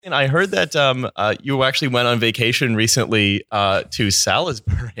And I heard that you actually went on vacation recently to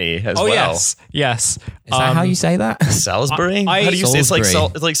Salisbury as well. Yes. Is that how you say that? Salisbury? How do you say it's like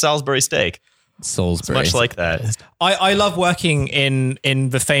Salisbury steak? Salisbury. It's much like that. I love working in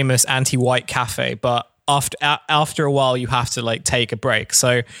the famous anti-white cafe, but after a while you have to like take a break.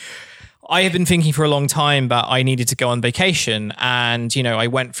 So I have been thinking for a long time that I needed to go on vacation, and I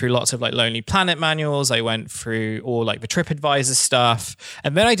went through lots of like Lonely Planet manuals. I went through all like the TripAdvisor stuff,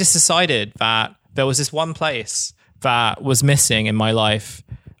 and then I just decided that there was this one place that was missing in my life,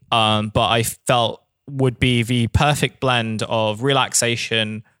 but I felt would be the perfect blend of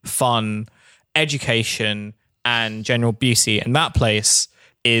relaxation, fun, education, and general beauty, and that place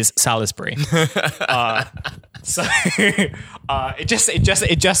is Salisbury. So it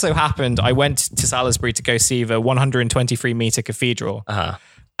just so happened I went to Salisbury to go see the 123 meter cathedral, and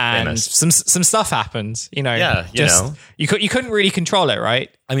famous. some stuff happened. You couldn't really control it, right?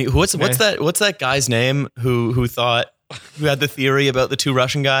 I mean, what's that guy's name who had the theory about the two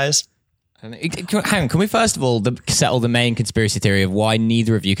Russian guys? Hang on, can we first of all settle the main conspiracy theory of why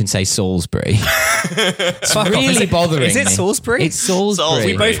neither of you can say Salisbury? It's really bothering me. Is it Salisbury? It's Salisbury.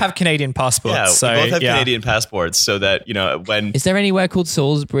 We both have Canadian passports. Yeah, so, we both have Canadian passports, so that, when... Is there anywhere called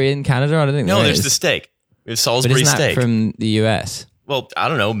Salisbury in Canada? I don't think No, there's the steak. There's Salisbury isn't steak. That from the US? Well, I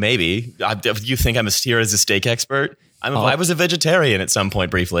don't know, maybe. You think I'm here as a steak expert? I was a vegetarian at some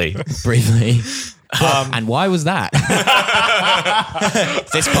point briefly. And why was that?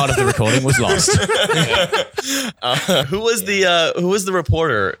 This part of the recording was lost. Who was the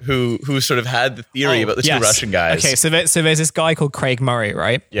reporter who sort of had the theory about the two Russian guys? Okay, so there's this guy called Craig Murray,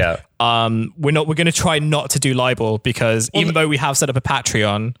 right? Yeah. We're going to try not to do libel because even though we have set up a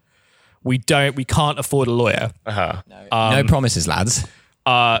Patreon, we can't afford a lawyer. No promises, lads.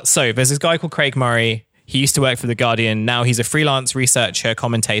 So there's this guy called Craig Murray. He used to work for The Guardian. Now he's a freelance researcher,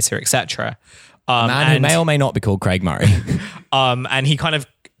 commentator, etc. Man who may or may not be called Craig Murray. And he kind of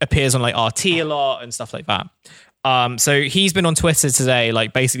appears on like RT a lot and stuff like that. So he's been on Twitter today,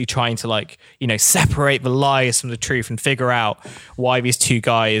 like basically trying to separate the lies from the truth and figure out why these two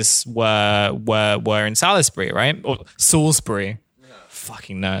guys were in Salisbury, right? Or Salisbury.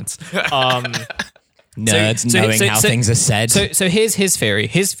 Fucking nerds. Nerds knowing how things are said. So here's his theory.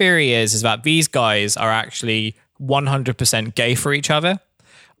 His theory is that these guys are actually 100% gay for each other.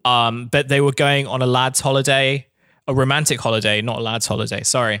 But they were going on a romantic holiday, not a lad's holiday,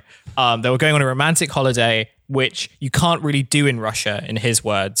 sorry. They were going on a romantic holiday, which you can't really do in Russia, in his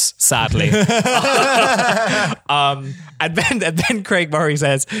words, sadly. And then Craig Murray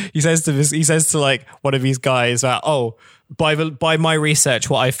says to like one of these guys that, by my research,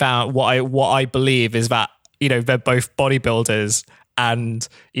 what I found, what I believe is that, they're both bodybuilders, and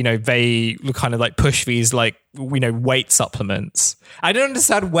they kind of like push these like weight supplements. I don't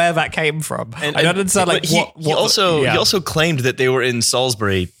understand where that came from. I don't understand like what. He also claimed that they were in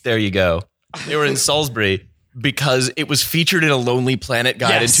Salisbury. There you go. They were in Salisbury because it was featured in a Lonely Planet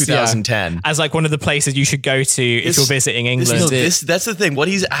guide in 2010 as like one of the places you should go to if you're visiting England. That's the thing. What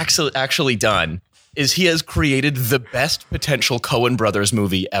he's actually done is he has created the best potential Coen Brothers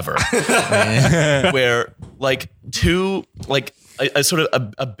movie ever, where like two like. A sort of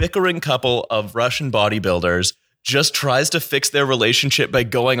a bickering couple of Russian bodybuilders just tries to fix their relationship by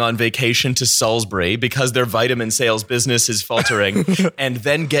going on vacation to Salisbury because their vitamin sales business is faltering, and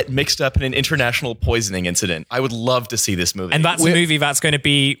then get mixed up in an international poisoning incident. I would love to see this movie. And that's a movie that's going to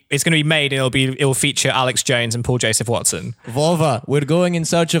be made, and it'll feature Alex Jones and Paul Joseph Watson. Vova, we're going in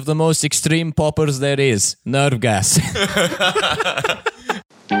search of the most extreme poppers there is. Nerve gas.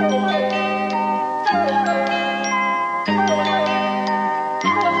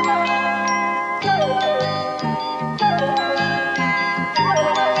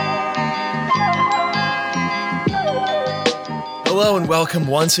 Hello and welcome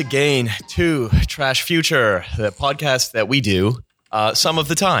once again to Trash Future, the podcast that we do some of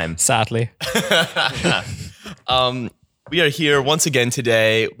the time. Sadly. We are here once again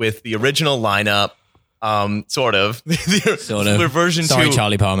today with the original lineup, sort of. We're version 2. Sorry,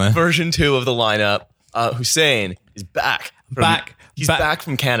 Charlie Palmer. Version 2 of the lineup. Hussein is back. He's back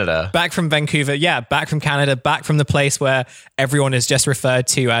from Canada. Back from Vancouver. Yeah, back from Canada. Back from the place where everyone is just referred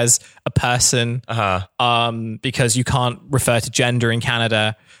to as a person. Because you can't refer to gender in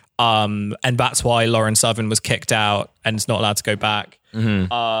Canada. And that's why Lauren Southern was kicked out and is not allowed to go back.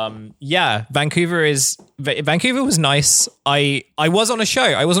 Vancouver was nice. I was on a show.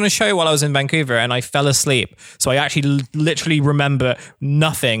 I was on a show while I was in Vancouver and I fell asleep. So I actually literally remember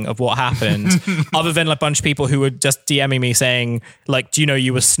nothing of what happened other than a bunch of people who were just DMing me saying like, do you know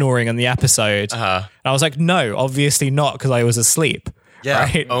you were snoring in the episode? And I was like, no, obviously not, because I was asleep. Yeah,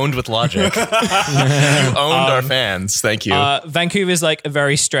 right? owned with logic. You owned our fans. Thank you. Vancouver's like a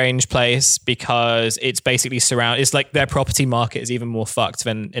very strange place because it's basically surrounded. It's like their property market is even more fucked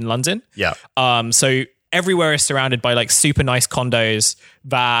than in London. Yeah. So everywhere is surrounded by like super nice condos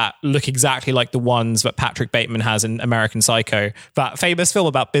that look exactly like the ones that Patrick Bateman has in American Psycho, that famous film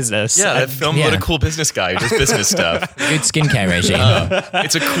about business. Yeah, that film about a cool business guy who does business stuff. Good skincare regime.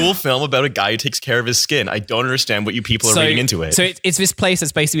 It's a cool film about a guy who takes care of his skin. I don't understand what you people are reading into it. So it's this place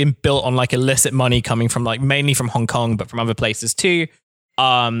that's basically been built on like illicit money coming from like mainly from Hong Kong, but from other places too.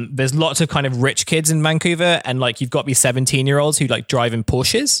 There's lots of kind of rich kids in Vancouver, and like you've got these 17-year-olds who like drive in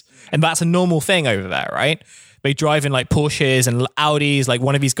Porsches, and that's a normal thing over there, right? They drive in like Porsches and Audis. Like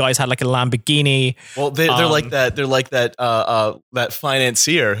one of these guys had like a Lamborghini. Well, they're like that. They're like that. That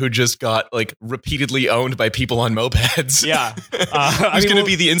financier who just got like repeatedly owned by people on mopeds. Yeah, who's going to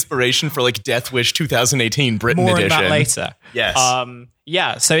be the inspiration for like Death Wish 2018 Britain more edition? On that later. Yes.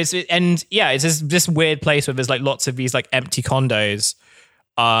 Yeah. So it's this weird place where there's like lots of these like empty condos.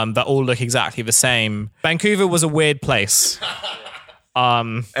 That all look exactly the same. Vancouver was a weird place.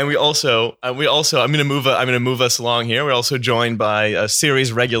 And we also I'm gonna move us along here. We're also joined by a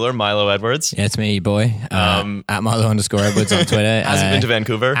series regular Milo Edwards. Yeah, it's me, boy. At Milo_Edwards on Twitter. Hasn't been to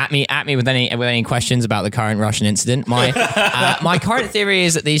Vancouver. At me with any questions about the current Russian incident. My current theory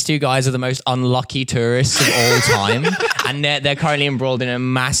is that these two guys are the most unlucky tourists of all time, and they're currently embroiled in a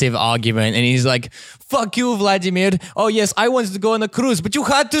massive argument. And he's like, "Fuck you, Vladimir. Oh yes, I wanted to go on a cruise, but you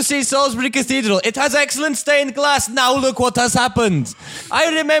had to see Salisbury Cathedral. It has excellent stained glass. Now look what has happened. I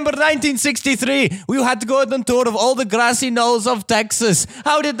remember 1963. We had to go on a tour of all the grassy knolls of Texas.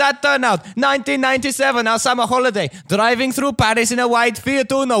 How did that turn out? 1997, our summer holiday. Driving through Paris in a white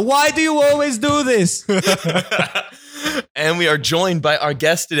Fiat Uno. Why do you always do this?" And we are joined by our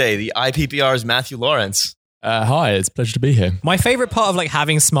guest today, the IPPR's Matthew Lawrence. Hi, it's a pleasure to be here. My favorite part of like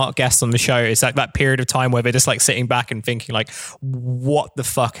having smart guests on the show is like that period of time where they're just like sitting back and thinking like, what the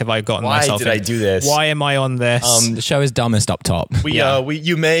fuck have I gotten myself in? Why did I do this? Why am I on this? The show is dumbest up top.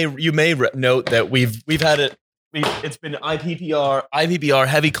 You may note that we've had it. It's been IPPR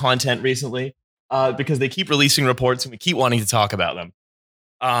heavy content recently because they keep releasing reports and we keep wanting to talk about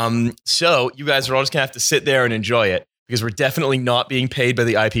them. So you guys are all just gonna have to sit there and enjoy it, because we're definitely not being paid by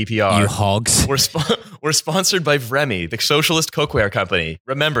the IPPR. You hogs. We're sponsored by Vremi, the socialist cookware company.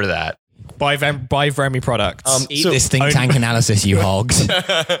 Remember that. Buy Vremi products. Eat this think tank analysis, you hogs.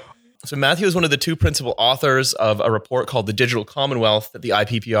 So Matthew is one of the two principal authors of a report called The Digital Commonwealth that the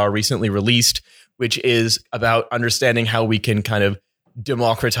IPPR recently released, which is about understanding how we can kind of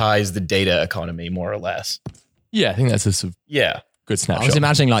democratize the data economy, more or less. Yeah, I think that's a sort of good snapshot. I was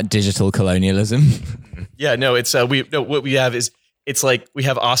imagining like digital colonialism. Yeah, no, it's what we have is it's like we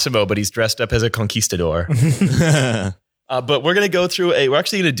have Osimo, but he's dressed up as a conquistador. But we're going to go through we're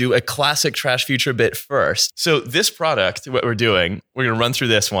actually going to do a classic Trash Future bit first. So this product, what we're doing, we're going to run through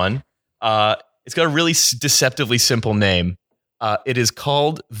this one. It's got a really deceptively simple name. It is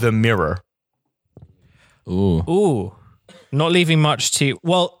called The Mirror. Ooh. Not leaving much to,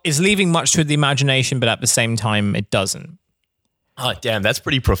 it's leaving much to the imagination, but at the same time, it doesn't. Oh, damn, that's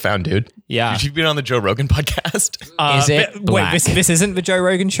pretty profound, dude. Yeah. You've been on the Joe Rogan podcast? Is it black? Wait, this isn't the Joe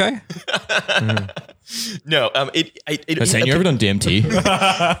Rogan show? No, you ever done DMT?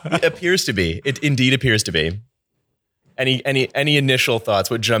 It appears to be. It indeed appears to be. Any initial thoughts?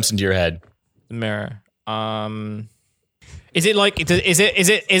 What jumps into your head? The Mirror. Is it like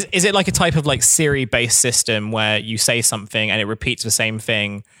a type of like Siri based system where you say something and it repeats the same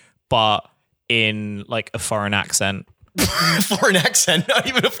thing, but in like a foreign accent? Foreign accent, not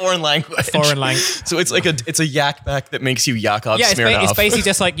even a foreign language. Foreign language. So it's like it's a yak back that makes you yak off. Yeah, it's basically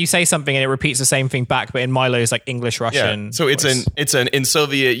just like you say something and it repeats the same thing back, but in Milo's like English Russian. Yeah. So it's an in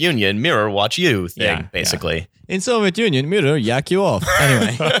Soviet Union mirror watch you thing, basically. Yeah. In Soviet Union, mirror yak you off.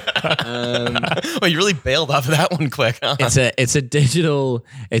 Anyway, well, you really bailed off of that one quick. Huh? It's a digital.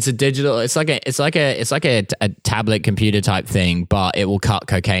 It's like a tablet computer type thing, but it will cut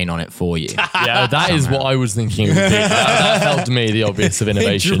cocaine on it for you. Yeah, that is what I was thinking. That felt to me the obvious of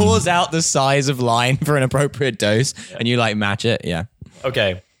innovation. It draws out the size of line for an appropriate dose, and you like match it. Yeah.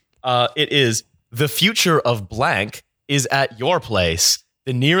 Okay. It is the future of blank is at your place.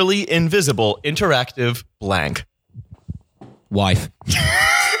 The nearly invisible interactive blank. Wife.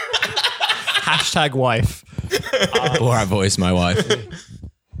 Hashtag wife. Or I voice my wife.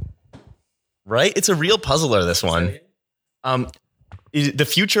 Right? It's a real puzzler, this one. The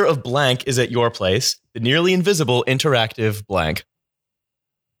future of blank is at your place. The nearly invisible interactive blank.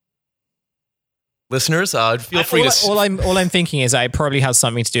 Listeners, feel free to... All I'm thinking is that it probably has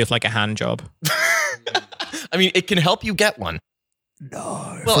something to do with like a hand job. I mean, it can help you get one.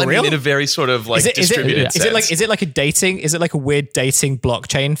 Well, I real? mean, in a very sort of like distributed sense. Is it like a weird dating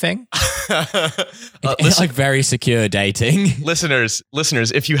blockchain thing? It's like very secure dating. listeners,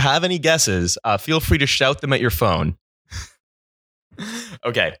 if you have any guesses, feel free to shout them at your phone.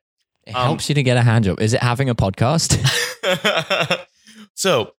 Okay. It helps you to get a hand job. Is it having a podcast?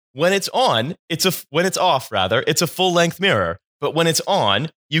 So when it's on, it's a full length mirror. But when it's on,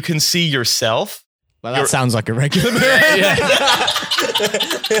 you can see yourself. Well, that sounds like a regular mirror.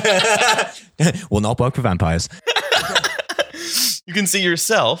 Will not work for vampires. You can see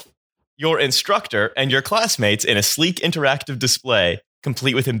yourself, your instructor, and your classmates in a sleek interactive display,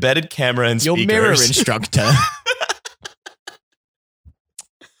 complete with embedded camera and Your speakers. mirror instructor.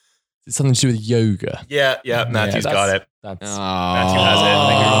 It's something to do with yoga. Yeah, Matthew's got it. That's, Matthew has it.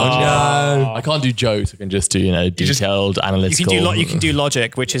 Thank you very much. no. I can't do jokes. I can just do, detailed You analytical. can do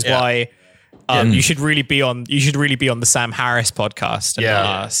logic, which is why you should really be on the Sam Harris podcast. And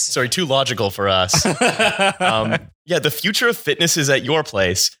not us. Sorry, too logical for us. The future of fitness is at your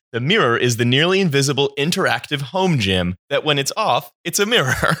place. The mirror is the nearly invisible interactive home gym that when it's off, it's a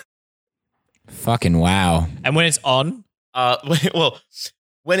mirror. Fucking wow. And when it's on,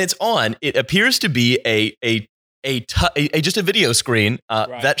 when it's on, it appears to be just a video screen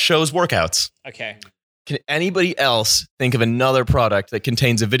that shows workouts. okay. Can anybody else think of another product that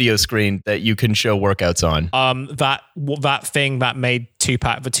contains a video screen that you can show workouts on? That thing that made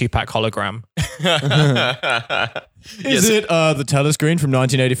the Tupac hologram. Is it the telescreen from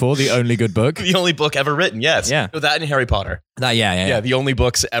 1984, the only good book? The only book ever written, yes. Yeah. No, that and Harry Potter. Yeah. The only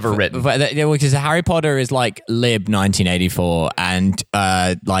books ever written. Because Harry Potter is like lib 1984 and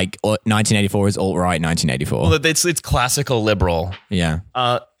 1984 is alt-right 1984. Well, it's classical liberal. Yeah.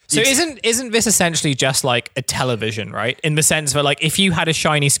 So isn't this essentially just like a television, right? In the sense that like if you had a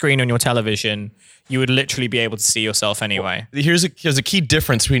shiny screen on your television, you would literally be able to see yourself anyway. Here's a key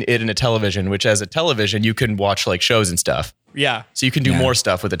difference between it and a television, which as a television, you can watch like shows and stuff. Yeah. So you can do more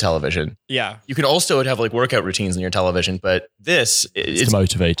stuff with a television. Yeah. You can also have like workout routines on your television, but this is to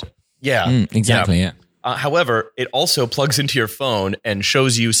motivate. Yeah. Exactly, yeah. However, it also plugs into your phone and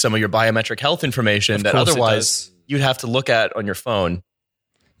shows you some of your biometric health information that course it otherwise does. you'd have to look at on your phone.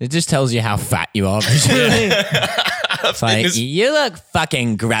 It just tells you how fat you are. It's like, you look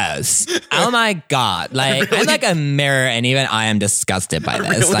fucking gross. Oh my God. Like, I'm like a mirror and even I am disgusted by this.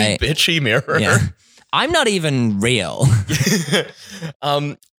 Really like, bitchy mirror. yeah. I'm not even real.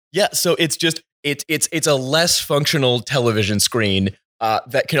 So it's just it's a less functional television screen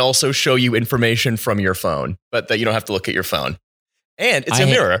that can also show you information from your phone, but that you don't have to look at your phone. And it's a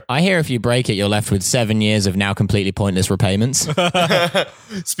mirror. I hear if you break it, you're left with 7 years of now completely pointless repayments.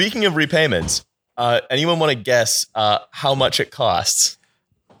 Speaking of repayments, anyone want to guess how much it costs?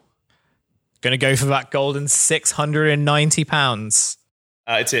 Gonna go for that golden £690.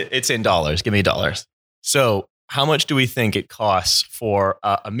 It's in dollars. Give me dollars. So how much do we think it costs for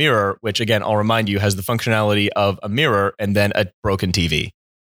a mirror, which again, I'll remind you, has the functionality of a mirror and then a broken TV?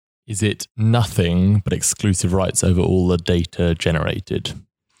 Is it nothing but exclusive rights over all the data generated?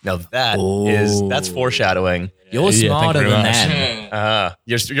 Now that's foreshadowing. You're smarter than them.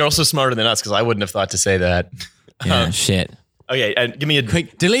 You're also smarter than us because I wouldn't have thought to say that. Yeah, shit. Okay, and give me a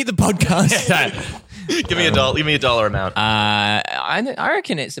Quick, delete the podcast. give me a dollar amount. I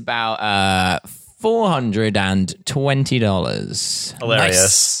reckon it's about $420. Hilarious,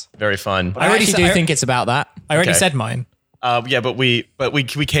 Nice. very fun. I already actually do think it's about that. I already Okay. said mine. But we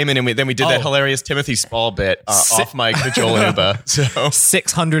came in and we did that hilarious Timothy Spall bit off mic to Joel Anuba. So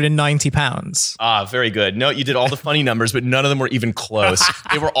 £690. very good. No, you did all the funny numbers, but none of them were even close.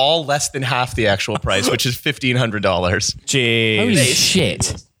 They were all less than half the actual price, which is $1,500. Jeez. Holy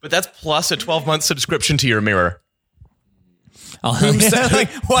shit. But that's plus a 12-month subscription to your mirror. Oh, yeah, like,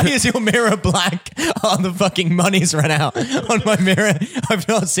 why is your mirror black? Oh, the fucking money's run out on my mirror. I've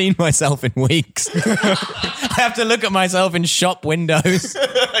not seen myself in weeks. I have to look at myself in shop windows.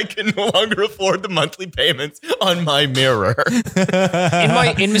 I can no longer afford the monthly payments on my mirror.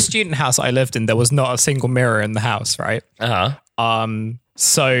 In the student house I lived in, there was not a single mirror in the house, right?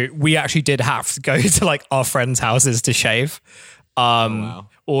 So we actually did have to go to like our friends' houses to shave.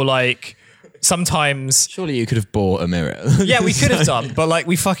 Or like sometimes Surely you could have bought a mirror. yeah, we could have done, but like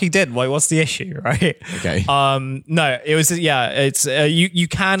we fucking did. Like, what's the issue, right? Okay. No, it was it's you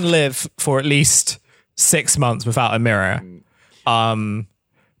can live for at least 6 months without a mirror.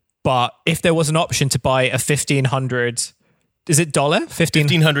 But if there was an option to buy a $1,500, is it dollar?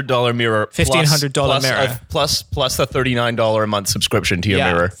 $1,500 mirror. $1,500 mirror. Plus the $39 a month subscription to your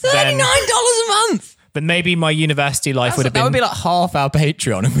mirror. Then, $39 a month. but maybe my university life would have That been would be like half our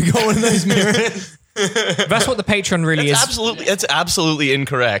Patreon if we got one of those mirrors. That's what the Patreon really is. It's absolutely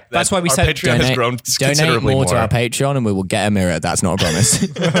incorrect. That's why we our said Patreon has grown donate considerably more to our Patreon and we will get a mirror. That's not a promise.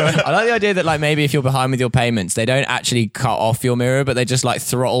 I like the idea that like maybe if you're behind with your payments, they don't actually cut off your mirror, but they just like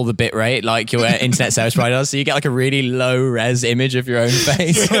throttle the bit rate like your internet service provider does. So you get like a really low res image of your own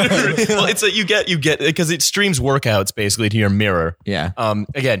face. Well, it's you get because it streams workouts basically to your mirror. Yeah.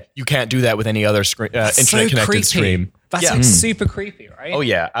 Again, you can't do that with any other internet connected stream. That's super creepy, right? Oh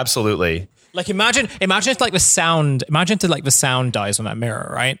yeah, absolutely. Like imagine if like the sound dies on that mirror,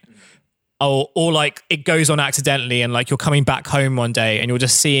 right? Or like it goes on accidentally and like you're coming back home one day and you're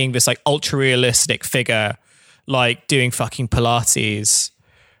just seeing this like ultra realistic figure like doing fucking Pilates.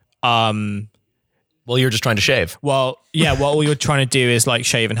 Well, you're just trying to shave. Well, yeah, what all you're trying to do is like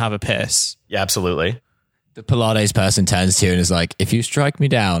shave and have a piss. Yeah, absolutely. The Pilates person turns to you and is like, if you strike me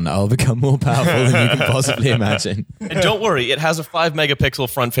down, I'll become more powerful than you can possibly imagine. And don't worry, it has a 5 megapixel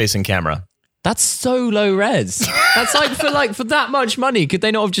front facing camera. That's so low res. That's for that much money, could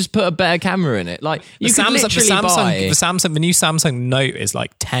they not have just put a better camera in it? Like you could literally buy the new Samsung Note is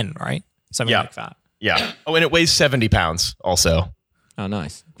like 10, right? Something like that. Yeah. Oh, and it weighs 70 pounds also. Oh,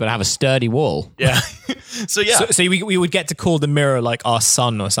 nice. But I have a sturdy wall. Yeah. So we would get to call the mirror like our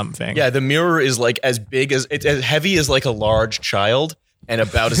son or something. Yeah, the mirror is like as big as it's as heavy as like a large child and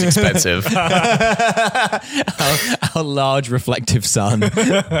about as expensive. Our large reflective sun.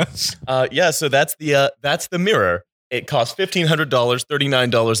 So that's the mirror. It costs $1,500,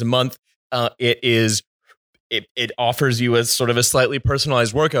 $39 a month. It offers you a sort of a slightly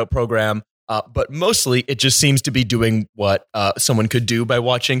personalized workout program. But mostly it just seems to be doing what someone could do by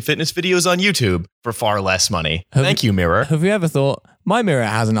watching fitness videos on YouTube for far less money. Thank you, mirror. Have you ever thought, my mirror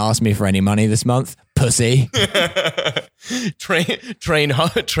hasn't asked me for any money this month? Pussy. Train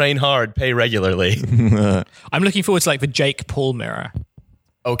hard, pay regularly. I'm looking forward to like the Jake Paul mirror.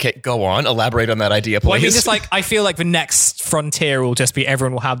 Okay, go on. Elaborate on that idea, please. Well, I mean, just like I feel like the next frontier will just be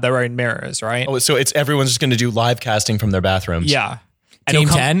everyone will have their own mirrors, right? Oh, so it's everyone's just going to do live casting from their bathrooms. Yeah. Team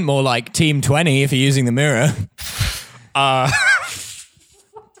 10, more like Team 20 if you're using the mirror. Come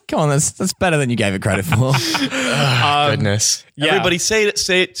on, that's better than you gave it credit for. Goodness. Yeah. Everybody say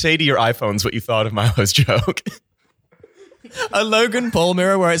to your iPhones what you thought of Milo's joke. A Logan Paul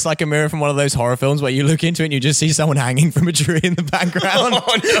mirror where it's like a mirror from one of those horror films where you look into it and you just see someone hanging from a tree in the background.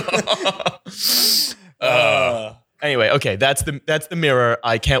 Oh, no. Anyway, okay, that's the mirror.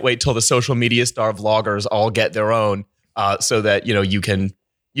 I can't wait till the social media star vloggers all get their own. So that you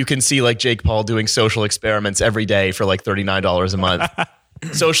can see like Jake Paul doing social experiments every day for like $39 a month.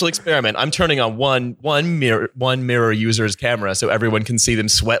 Social experiment. I'm turning on one mirror user's camera so everyone can see them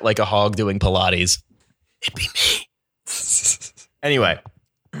sweat like a hog doing Pilates. It'd be me. Anyway,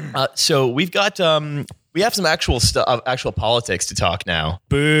 so we have some actual politics to talk now.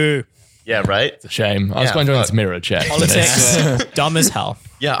 Boo. Yeah, right. It's a shame. I was going to join this mirror chat. Politics. Dumb as hell.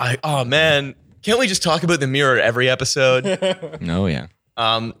 Yeah. Oh man. Can't we just talk about the mirror every episode? Oh, yeah.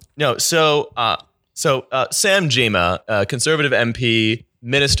 No. So Sam Gyimah, conservative MP,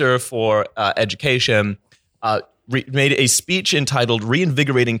 Minister for Education, made a speech entitled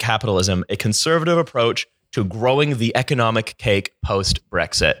 "Reinvigorating Capitalism: A Conservative Approach to Growing the Economic Cake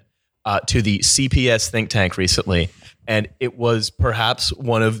Post-Brexit" to the CPS think tank recently, and it was perhaps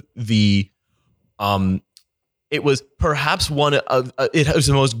one of the it was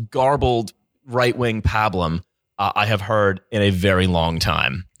the most garbled right-wing pablum I have heard in a very long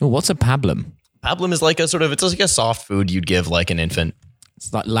time. Well, what's a pablum? Pablum is like it's like a soft food you'd give like an infant.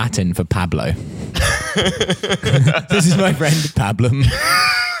 It's like Latin for Pablo. This is my friend Pablum.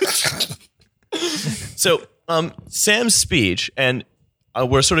 So Sam's speech, and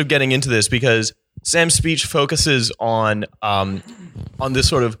we're sort of getting into this because Sam's speech focuses on this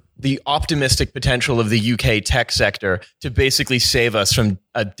sort of the optimistic potential of the UK tech sector to basically save us from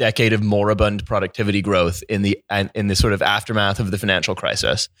a decade of moribund productivity growth in the sort of aftermath of the financial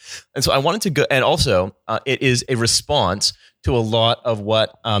crisis. And so I wanted to go, and also it is a response to a lot of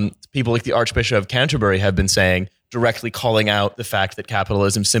what people like the Archbishop of Canterbury have been saying, directly calling out the fact that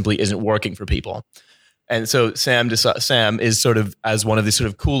capitalism simply isn't working for people. And so Sam is sort of, as one of the sort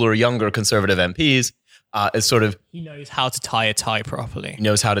of cooler, younger conservative MPs, is sort of... He knows how to tie a tie properly. He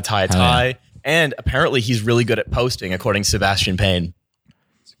knows how to tie a tie. Yeah. And apparently he's really good at posting, according to Sebastian Payne.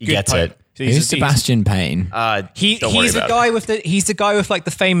 He gets it. Who's Sebastian Payne? He's the guy with like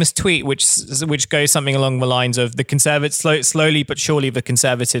the famous tweet which goes something along the lines of the conservatives slowly but surely the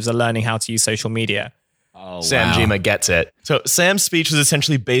conservatives are learning how to use social media. Samjima gets it. So Sam's speech was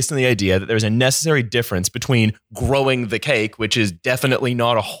essentially based on the idea that there's a necessary difference between growing the cake, which is definitely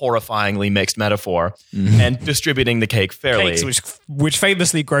not a horrifyingly mixed metaphor, and distributing the cake fairly. Cakes which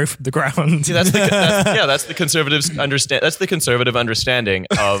famously grow from the ground. See, that's the conservatives understand. That's the conservative understanding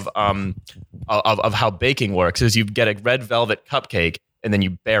of how baking works. Is you get a red velvet cupcake and then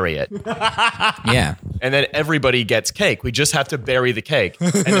you bury it. Yeah. And then everybody gets cake. We just have to bury the cake.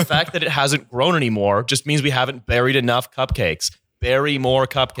 And the fact that it hasn't grown anymore just means we haven't buried enough cupcakes. Bury more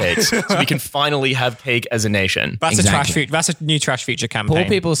cupcakes so we can finally have cake as a nation. That's a new trash feature campaign. Poor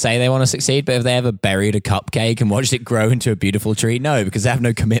people say they want to succeed, but have they ever buried a cupcake and watched it grow into a beautiful tree? No, because they have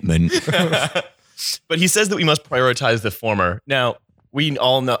no commitment. But he says that we must prioritize the former. Now, we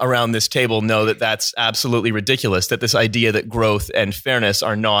all know, around this table know that that's absolutely ridiculous, that this idea that growth and fairness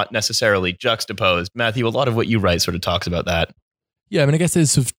are not necessarily juxtaposed. Matthew, a lot of what you write sort of talks about that. Yeah, I mean, I guess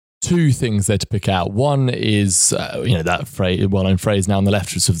there's sort of two things there to pick out. One is, that well-known phrase now on the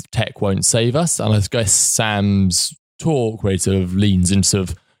left, sort of tech won't save us. And I guess Sam's talk, where he sort of leans into sort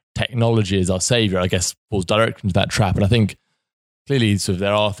of technology as our savior, I guess falls directly into that trap. And I think clearly sort of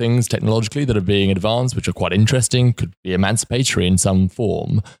there are things technologically that are being advanced, which are quite interesting, could be emancipatory in some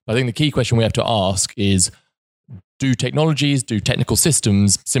form. But I think the key question we have to ask is, do technical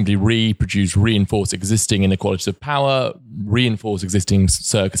systems simply reinforce existing inequalities of power, reinforce existing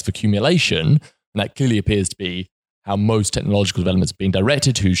circuits of accumulation? And that clearly appears to be how most technological developments are being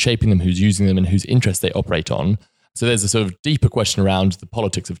directed, who's shaping them, who's using them, and whose interests they operate on. So there's a sort of deeper question around the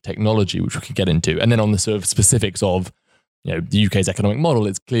politics of technology, which we could get into. And then on the sort of specifics of the UK's economic model,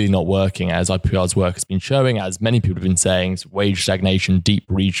 it's clearly not working, as IPR's work has been showing, as many people have been saying. Wage stagnation, deep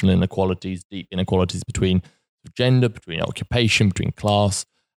regional inequalities, deep inequalities between gender, between occupation, between class,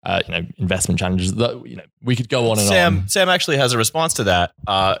 investment challenges. We could go on and on. Sam actually has a response to that.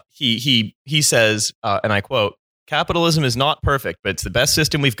 He says, and I quote, "Capitalism is not perfect, but it's the best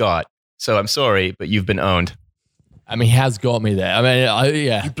system we've got. So I'm sorry, but you've been owned." I mean, he has got me there. I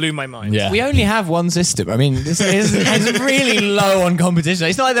mean, You blew my mind. Yeah. We only have one system. I mean, this is really low on competition.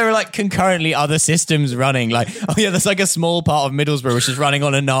 It's not like there are like concurrently other systems running. Like, oh yeah, there's like a small part of Middlesbrough which is running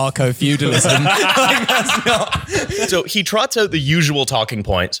on anarcho-feudalism. Like, that's not. So he trots out the usual talking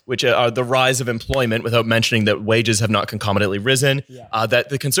points, which are the rise of employment, without mentioning that wages have not concomitantly risen, that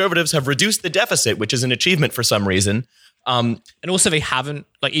the Conservatives have reduced the deficit, which is an achievement for some reason. And also they haven't,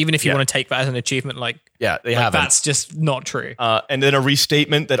 like, even if you want to take that as an achievement, they haven't. That's just not true. And then a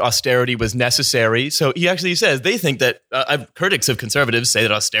restatement that austerity was necessary. So he actually says they think that critics of Conservatives say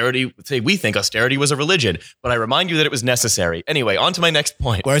that we think austerity was a religion, but I remind you that it was necessary. Anyway, on to my next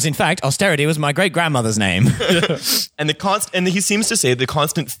point. Whereas in fact, austerity was my great grandmother's name. And he seems to say the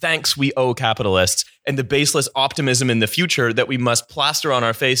constant thanks we owe capitalists and the baseless optimism in the future that we must plaster on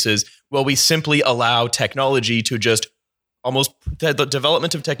our faces while we simply allow technology to just the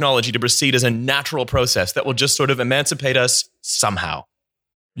development of technology to proceed as a natural process that will just sort of emancipate us somehow.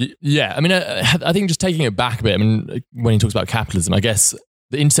 Yeah, I mean, I think just taking it back a bit, I mean, when he talks about capitalism, I guess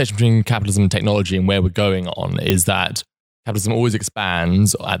the intersection between capitalism and technology and where we're going on is that capitalism always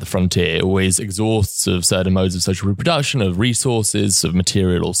expands at the frontier, always exhausts of certain modes of social reproduction, of resources, of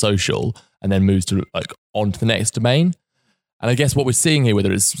material or social, and then moves to on to the next domain. And I guess what we're seeing here,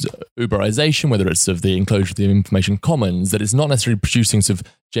 whether it's Uberization, whether it's sort of the enclosure of the information commons, that it's not necessarily producing sort of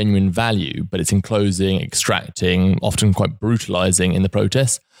genuine value, but it's enclosing, extracting, often quite brutalizing in the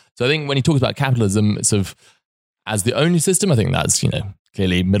process. So I think when he talks about capitalism sort of as the only system, I think that's,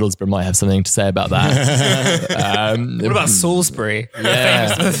 clearly Middlesbrough might have something to say about that. What about Salisbury?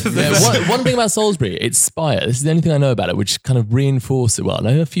 Yeah. One thing about Salisbury, it's Spire. This is the only thing I know about it, which kind of reinforces it. Well, I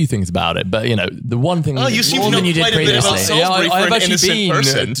know a few things about it, but the one thing. Oh, you seem to know quite a bit about Salisbury for an innocent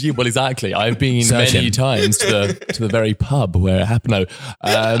person. Well, exactly. I've been many times to the very pub where it happened.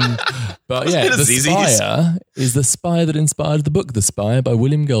 But yeah, the Spire is the spire that inspired the book The Spire by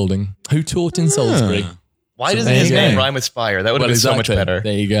William Golding, who taught in Salisbury. Why doesn't his name rhyme with Spire? That would have been so much better.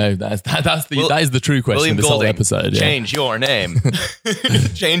 There you go. That is the true question William of this Golding, whole episode. Change your name.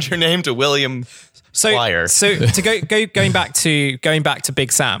 Change your name to William Spire. So to going back to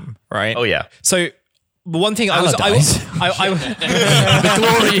Big Sam, right? Oh yeah. So one thing I the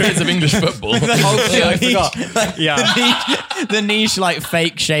glory years of English football. I forgot. The niche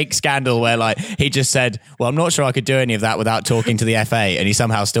fake shake scandal where he just said, well, I'm not sure I could do any of that without talking to the FA, and he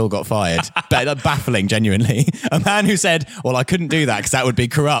somehow still got fired. Baffling, genuinely. A man who said, well, I couldn't do that because that would be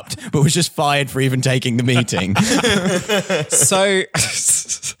corrupt, but was just fired for even taking the meeting. So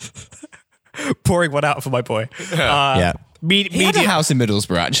pouring one out for my boy. Yeah. He had a house in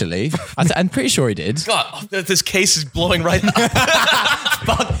Middlesbrough, actually. I'm pretty sure he did. God, this case is blowing right up.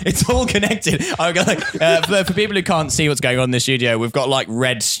 Fuck, it's all connected. I've got for people who can't see what's going on in the studio, we've got like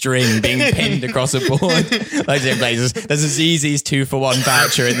red string being pinned across a board. Like different places. There's a ZZ's 2-for-1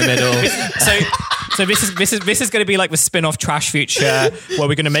 voucher in the middle. So this is going to be like the spin-off Trash Future where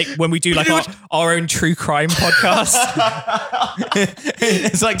we're going to make when we do like our own true crime podcast.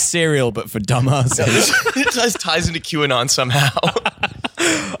 It's like Serial but for dumbasses. It just ties into QAnon somehow.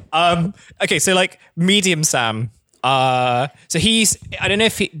 Okay, so like Medium Sam. So he's I don't know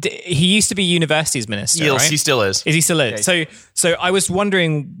if he used to be universities minister. Yes, right? he still is. He still is. So I was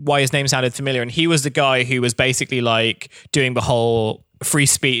wondering why his name sounded familiar, and he was the guy who was basically like doing the whole free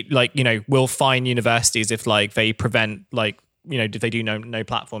speech, like, you know, we'll fine universities if like they prevent like, you know, if they do no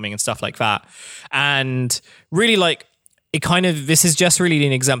platforming and stuff like that. And really like it kind of, this is just really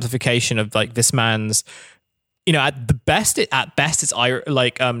an exemplification of like this man's, you know, at best it's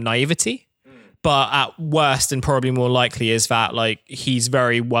like naivety. But at worst, and probably more likely, is that like he's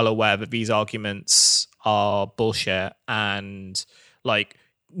very well aware that these arguments are bullshit and like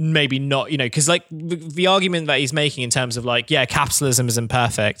maybe not, you know, because like the argument that he's making in terms of like, yeah, capitalism is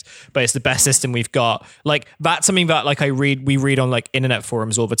imperfect, but it's the best system we've got. Like that's something that like we read on like internet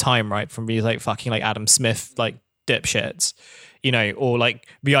forums all the time, right? From these like fucking like Adam Smith like dipshits. You know, or like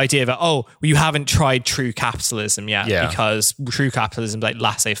the idea that, oh, you haven't tried true capitalism yet because true capitalism is like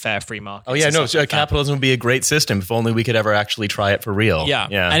laissez-faire free market. Oh yeah, no, so capitalism would be a great system if only we could ever actually try it for real. Yeah.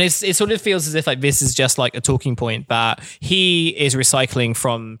 And it sort of feels as if like this is just like a talking point that he is recycling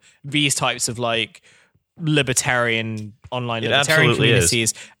from these types of like libertarian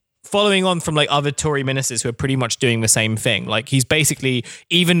communities. Following on from like other Tory ministers who are pretty much doing the same thing. Like he's basically,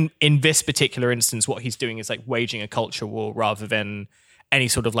 even in this particular instance, what he's doing is like waging a culture war rather than any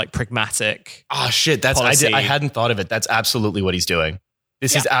sort of like pragmatic. Oh shit, I hadn't thought of it. That's absolutely what he's doing.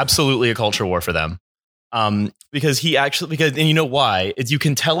 This is absolutely a culture war for them. Because and you know why? You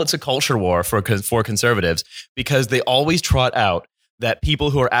can tell it's a culture war for conservatives because they always trot out that people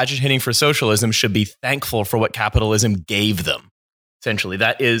who are agitating for socialism should be thankful for what capitalism gave them. Essentially,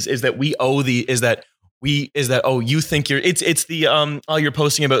 that is that we owe you think you're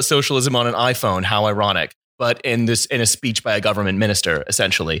posting about socialism on an iPhone. How ironic. But in a speech by a government minister,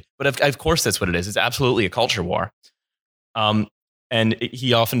 essentially. But of course, that's what it is. It's absolutely a culture war. And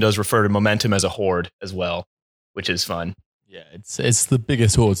he often does refer to momentum as a horde as well, which is fun. Yeah, it's the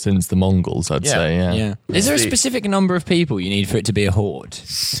biggest horde since the Mongols, I'd say. Yeah. Is there a specific number of people you need for it to be a horde?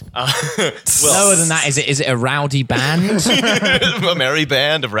 Lower than that, is it a rowdy band? A merry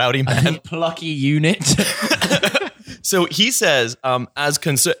band of rowdy men. A plucky unit? So he says, as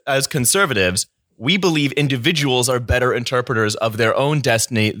conservatives, we believe individuals are better interpreters of their own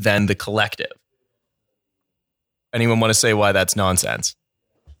destiny than the collective. Anyone want to say why that's nonsense?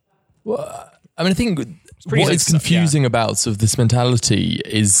 Well, I mean, I think what is confusing about sort of this mentality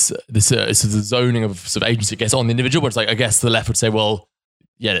is this sort of zoning of sort of agency gets on the individual, but it's like, I guess the left would say, well,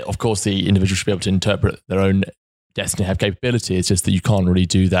 yeah, of course the individual should be able to interpret their own destiny, have capability. It's just that you can't really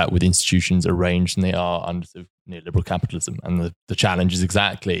do that with institutions arranged and they are under sort of neoliberal capitalism. And the challenge is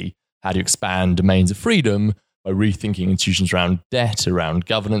exactly how do you expand domains of freedom by rethinking institutions around debt, around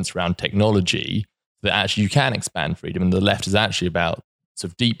governance, around technology, that actually you can expand freedom. And the left is actually about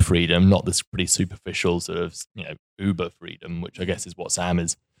sort of deep freedom, not this pretty superficial sort of, you know, Uber freedom, which I guess is what Sam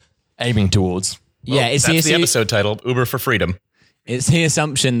is aiming towards. Yeah, that's the episode title, Uber for Freedom. It's the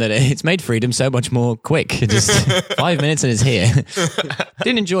assumption that it's made freedom so much more quick. Just 5 minutes and it's here.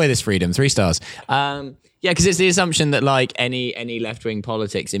 Didn't enjoy this freedom, 3 stars. Yeah, because it's the assumption that like any left-wing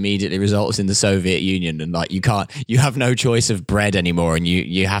politics immediately results in the Soviet Union, and like you have no choice of bread anymore, and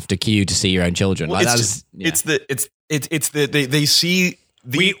you have to queue to see your own children. Well, like they see.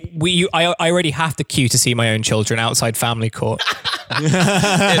 I already have to queue to see my own children outside family court.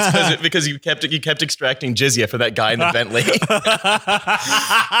 It's because you kept extracting jizya for that guy in the Bentley.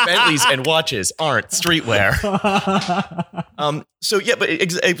 Bentleys and watches aren't streetwear.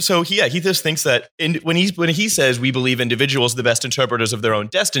 He just thinks that when he says we believe individuals are the best interpreters of their own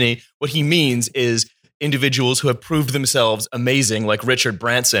destiny, what he means is individuals who have proved themselves amazing, like Richard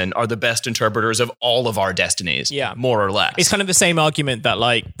Branson, are the best interpreters of all of our destinies, more or less. It's kind of the same argument that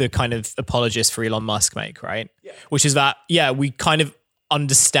like the kind of apologists for Elon Musk make, right? Yeah. Which is that, we kind of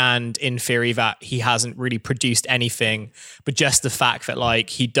understand in theory that he hasn't really produced anything, but just the fact that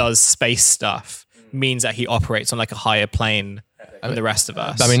like he does space stuff means that he operates on like a higher plane than the rest of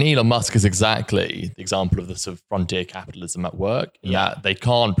us. I mean, Elon Musk is exactly the example of the sort of frontier capitalism at work, in that they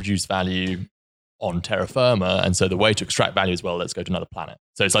can't produce value on terra firma, and so the way to extract value is, well, let's go to another planet.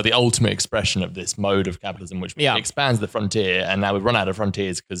 So it's like the ultimate expression of this mode of capitalism, which expands the frontier, and now we've run out of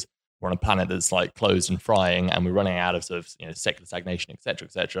frontiers because we're on a planet that's like closed and frying, and we're running out of sort of secular stagnation, etc.,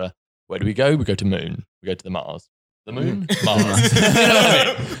 etc. Where do we go? We go to moon. We go to the Mars. The moon? Mars.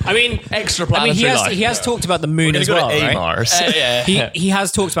 I mean, extraplanetary life. he has talked about the moon as well, right? Mars. He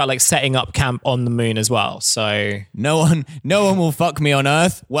has talked about like setting up camp on the moon as well. So No one will fuck me on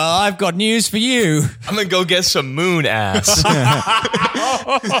Earth. Well, I've got news for you. I'm gonna go get some moon ass.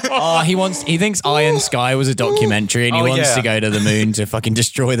 He thinks Iron Sky was a documentary, and he wants to go to the moon to fucking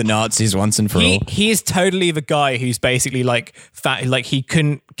destroy the Nazis once and for all. He is totally the guy who's basically like fat, like he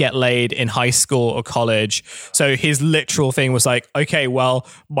couldn't get laid in high school or college, so his literal thing was like, okay, well,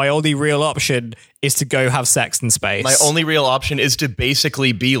 my only real option is to go have sex in space. My only real option is to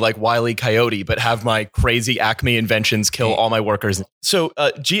basically be like Wile E. Coyote, but have my crazy Acme inventions kill all my workers. So,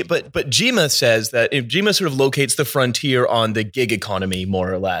 but Jima says that if Jima sort of locates the frontier on the gig economy, more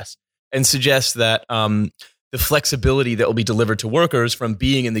or less, and suggests that the flexibility that will be delivered to workers from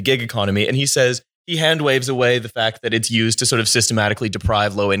being in the gig economy, and he says he hand waves away the fact that it's used to sort of systematically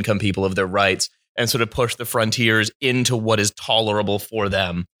deprive low-income people of their rights and sort of push the frontiers into what is tolerable for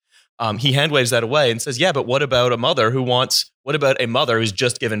them. He hand waves that away and says, yeah, but what about a mother who's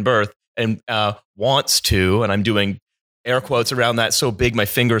just given birth and wants to, and I'm doing air quotes around that so big my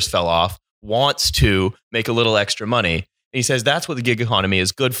fingers fell off, wants to make a little extra money. And he says that's what the gig economy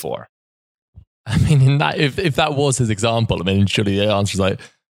is good for. I mean, in that, if that was his example, I mean, surely the answer is like,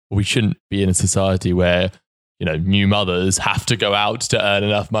 well, we shouldn't be in a society where, new mothers have to go out to earn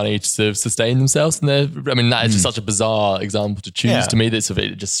enough money to sort of sustain themselves. And that is just such a bizarre example to choose to me. That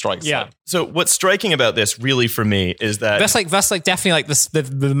it just strikes. Yeah. So what's striking about this really for me is that that's definitely like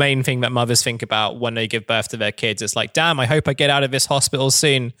the main thing that mothers think about when they give birth to their kids. It's like, damn, I hope I get out of this hospital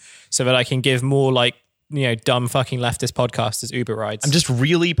soon so that I can give more like, dumb fucking leftist podcasters Uber rides. I'm just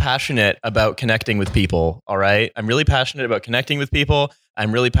really passionate about connecting with people. All right. I'm really passionate about connecting with people.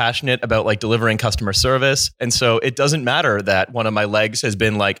 I'm really passionate about like delivering customer service. And so it doesn't matter that one of my legs has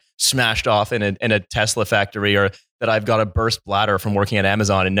been like smashed off in a Tesla factory, or that I've got a burst bladder from working at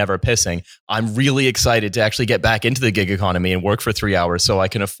Amazon and never pissing. I'm really excited to actually get back into the gig economy and work for 3 hours so I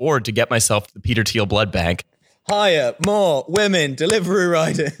can afford to get myself to the Peter Thiel blood bank. Hire more women delivery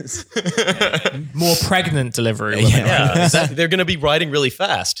riders. More pregnant delivery women. Yeah, they're going to be riding really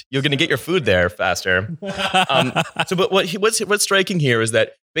fast. You're going to get your food there faster. But what's striking here is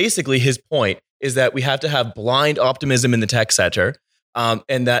that basically his point is that we have to have blind optimism in the tech sector,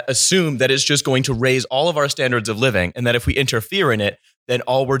 and that assume that it's just going to raise all of our standards of living, and that if we interfere in it, then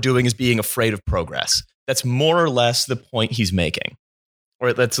all we're doing is being afraid of progress. That's more or less the point he's making,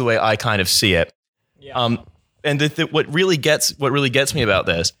 or that's the way I kind of see it. Yeah. And what really gets me about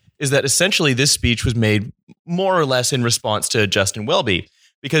this is that essentially this speech was made more or less in response to Justin Welby,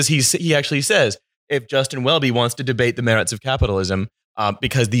 because he actually says if Justin Welby wants to debate the merits of capitalism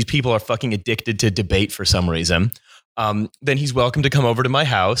because these people are fucking addicted to debate for some reason, then he's welcome to come over to my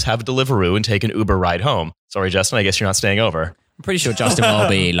house, have a Deliveroo, and take an Uber ride home. Sorry, Justin, I guess you're not staying over. I'm pretty sure Justin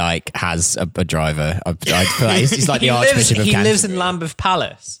Welby has a driver. I feel like he's like the Archbishop of Canterbury. He lives in Lambeth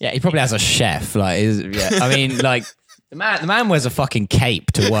Palace. Yeah, he probably has a chef. I mean, like the man wears a fucking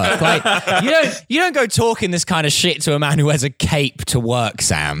cape to work. Like you don't go talking this kind of shit to a man who wears a cape to work,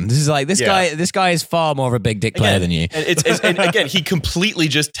 Sam. This is like this guy is far more of a big dick player than you. And again, he completely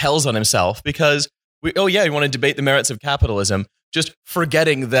just tells on himself because you want to debate the merits of capitalism, just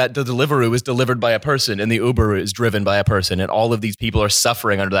forgetting that the Deliveroo is delivered by a person and the Uber is driven by a person, and all of these people are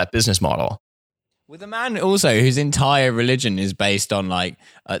suffering under that business model. With a man also whose entire religion is based on like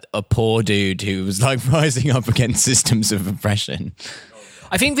a poor dude who was like rising up against systems of oppression.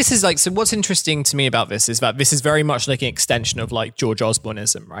 I think this is like, so what's interesting to me about this is that this is very much like an extension of like George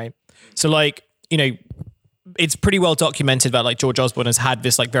Osborneism, right? So like, it's pretty well documented that like George Osborne has had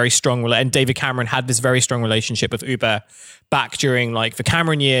this like very strong, and David Cameron had this very strong relationship with Uber back during like the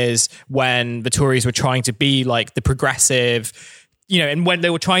Cameron years when the Tories were trying to be like the progressive, and when they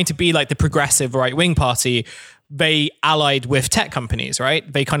were trying to be like the progressive right-wing party, they allied with tech companies, right?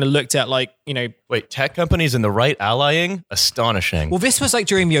 They kind of looked at like, Wait, tech companies and the right allying? Astonishing. Well, this was like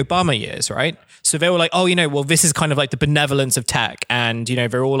during the Obama years, right? So they were like, this is kind of like the benevolence of tech. And,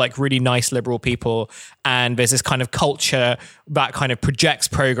 they're all like really nice liberal people. And there's this kind of culture that kind of projects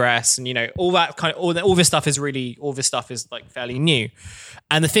progress. And, all that kind of, all this stuff is like fairly new.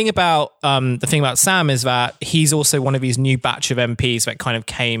 And the thing about Sam is that he's also one of these new batch of MPs that kind of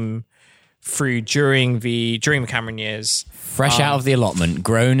came through during the Cameron years, fresh out of the allotment,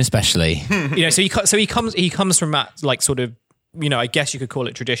 grown especially. So he comes from that like sort of, I guess you could call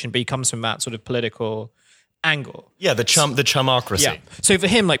it tradition, but he comes from that sort of political angle. Yeah, the chumocracy. Yeah. So for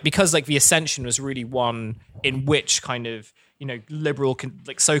him, like because like the Ascension was really one in which kind of liberal,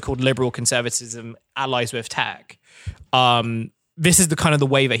 like so-called liberal conservatism allies with tech. This is the kind of the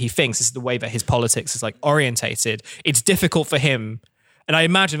way that he thinks. This is the way that his politics is like orientated. It's difficult for him. And I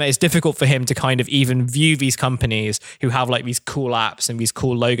imagine that it's difficult for him to kind of even view these companies who have like these cool apps and these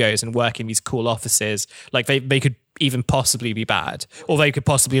cool logos and work in these cool offices. Like they could even possibly be bad, or they could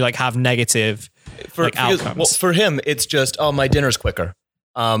possibly like have negative outcomes. Well, for him, it's just, oh, my dinner's quicker.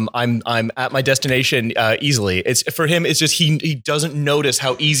 I'm at my destination easily. It's for him. It's just he doesn't notice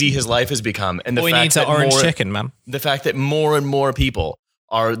how easy his life has become, and he needs an orange chicken, man. The fact that more and more people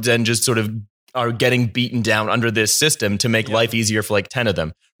are then just sort of are getting beaten down under this system to make life easier for like 10 of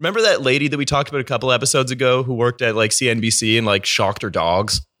them. Remember that lady that we talked about a couple episodes ago who worked at like CNBC and like shocked her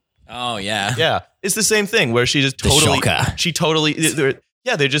dogs? Oh yeah. Yeah. It's the same thing where she just they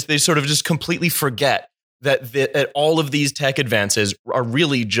sort of just completely forget that all of these tech advances are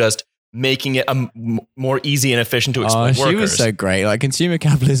really just making it more easy and efficient to exploit workers. She was so great. Like, consumer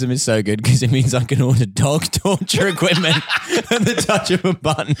capitalism is so good because it means I can order dog torture equipment at the touch of a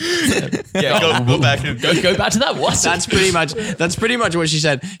button. Yeah, go back to that. What? That's pretty much what she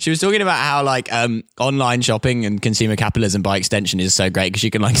said. She was talking about how like online shopping and consumer capitalism by extension is so great because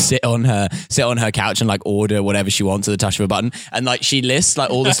she can like sit on her couch and like order whatever she wants at the touch of a button, and like she lists like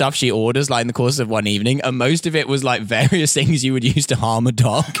all the stuff she orders like in the course of one evening, and most of it was like various things you would use to harm a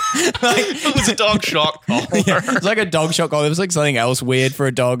dog. Like, it was a dog shock collar. Yeah, it's like a dog shock collar. It was like something else weird for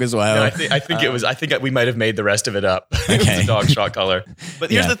a dog as well. No, I think we might have made the rest of it up. It was a dog shock collar. But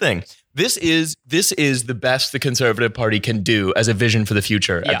here's the thing. This is the best the Conservative Party can do as a vision for the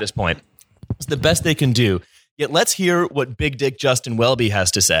future at this point. It's the best they can do. Yet let's hear what Big Dick Justin Welby has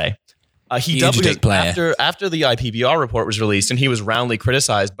to say. After the IPBR report was released, and he was roundly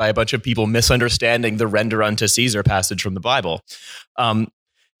criticized by a bunch of people misunderstanding the render unto Caesar passage from the Bible.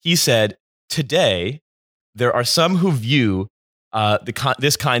 He said, today, there are some who view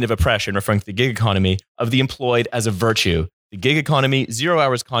this kind of oppression, referring to the gig economy, of the employed as a virtue. The gig economy, 0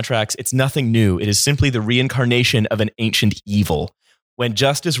 hours contracts, it's nothing new. It is simply the reincarnation of an ancient evil. When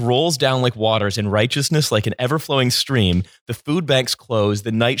justice rolls down like waters and righteousness like an ever-flowing stream, the food banks close,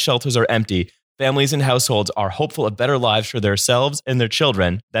 the night shelters are empty, families and households are hopeful of better lives for themselves and their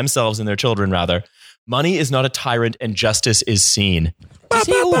children. Money is not a tyrant and justice is seen. Does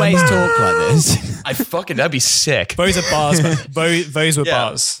he always talk like this? That'd be sick. Those are bars, man. Those were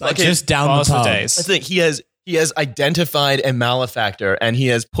bars. Like just down bars the pub. For days. I think he has identified a malefactor, and he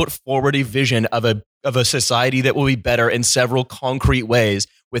has put forward a vision of a society that will be better in several concrete ways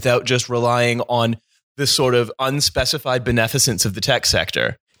without just relying on the sort of unspecified beneficence of the tech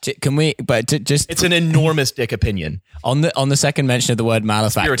sector. It's an enormous dick opinion. On the second mention of the word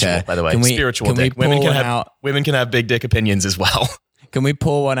malefactor, spiritual, by the way, spiritual dick. Women can have big dick opinions as well. Can we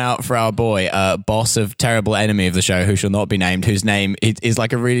pour one out for our boy, boss of terrible enemy of the show, who shall not be named, whose name is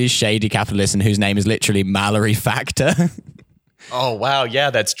like a really shady capitalist and whose name is literally Mallory Factor? Oh, wow. Yeah,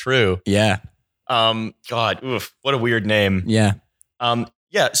 that's true. Yeah. God, oof, what a weird name. Yeah.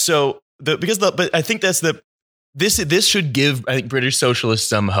 So but I think this should give, I think, British socialists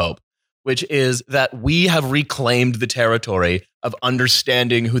some hope, which is that we have reclaimed the territory of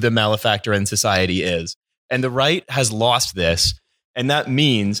understanding who the malefactor in society is. And the right has lost this. And that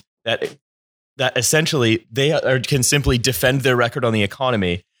means that essentially they can simply defend their record on the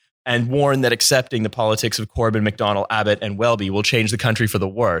economy and warn that accepting the politics of Corbyn, McDonnell, Abbott, and Welby will change the country for the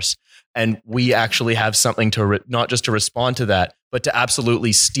worse. And we actually have something to not just to respond to that, but to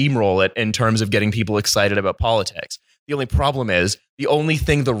absolutely steamroll it in terms of getting people excited about politics. The only problem is the only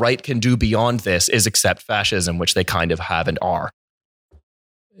thing the right can do beyond this is accept fascism, which they kind of have and are.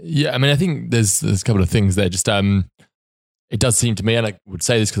 Yeah, I mean, I think there's a couple of things there. Just it does seem to me, and I would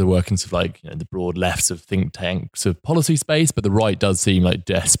say this because I work in sort of like the broad lefts of think tanks of policy space, but the right does seem like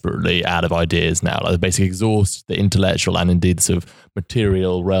desperately out of ideas now. Like they basically exhaust the intellectual and indeed the sort of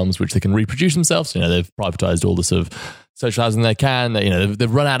material realms which they can reproduce themselves. They've privatized all the sort of social housing they can.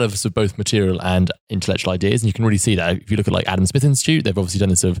 They've run out of sort of both material and intellectual ideas, and you can really see that if you look at like Adam Smith Institute. They've obviously done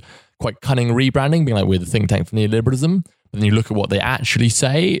this sort of quite cunning rebranding, being like we're the think tank for neoliberalism. But then you look at what they actually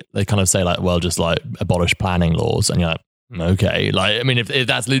say, they kind of say like, well, just like abolish planning laws, and you're like, okay, like I mean, if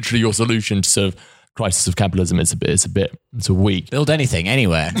that's literally your solution to sort of crisis of capitalism, it's a weak. Build anything,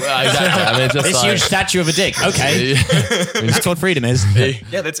 anywhere. Well, exactly. I mean, it's just this huge statue of a dick. Okay, that's what freedom is.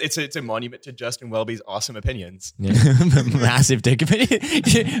 Yeah, it's a monument to Justin Welby's awesome opinions. Yeah. Massive dick opinion.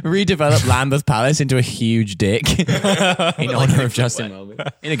 Redevelop Lambeth Palace into a huge dick in honor of Justin Welby.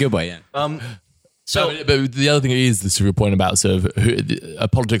 In a good way, yeah. But the other thing is the sort of point about sort of a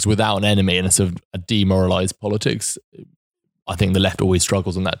politics without an enemy and a sort of a demoralized politics. I think the left always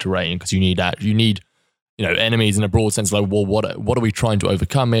struggles on that terrain because you need enemies in a broad sense, like, well, what are we trying to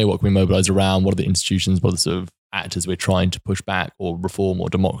overcome here? What can we mobilize around? What are the institutions? What are the sort of actors we're trying to push back or reform or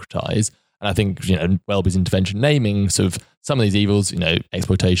democratize? And I think, Welby's intervention naming sort of some of these evils,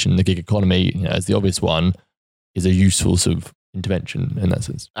 exploitation, the gig economy, as the obvious one, is a useful sort of intervention in that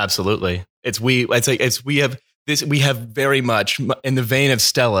sense. Absolutely. We have very much, in the vein of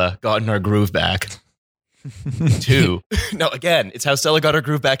Stella, gotten our groove back. Again, it's how Stella got her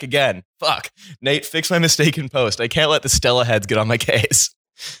groove back again. Fuck. Nate, fix my mistake in post. I can't let the Stella heads get on my case.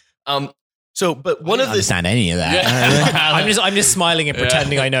 But one of the understand any of that. I'm just smiling and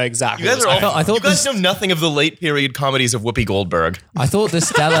pretending I know exactly. You guys you guys know nothing of the late period comedies of Whoopi Goldberg. I thought the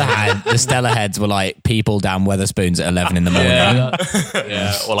Stella heads were like people down Weatherspoons at 11 in the morning.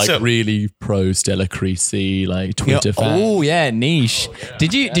 Yeah. Or like really pro Stella Creasy, like Twitter fan. Oh yeah, niche.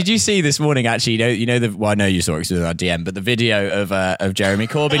 Did you see this morning? Actually, I know you saw it with our DM, but the video of Jeremy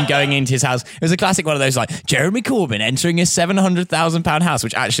Corbyn going into his house. It was a classic one of those, like Jeremy Corbyn entering a £700,000 house,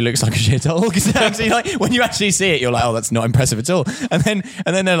 which actually looks like a shithole. Because actually, like, when you actually see it, you're like, oh, that's not impressive at all. And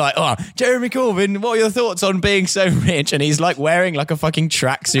then they're like, oh, Jeremy Corbyn, what are your thoughts on being so rich? And he's like wearing like a fucking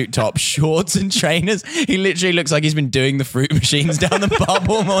tracksuit top, shorts and trainers. He literally looks like he's been doing the fruit machines down the pub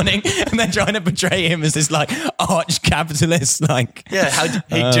all morning, and they're trying to portray him as this like arch capitalist. Like,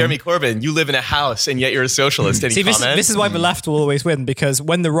 hey, Jeremy Corbyn, you live in a house and yet you're a socialist. Any comment? This is why the left will always win, because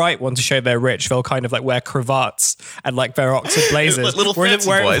when the right want to show they're rich, they'll kind of like wear cravats and like their Oxford blazers. Little fancy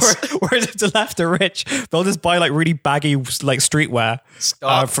boys. Whereas if the left are rich, they'll just buy like really baggy like streetwear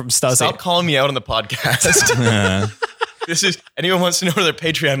from Stuzzy. Stop calling me out on the podcast. This is, anyone wants to know where their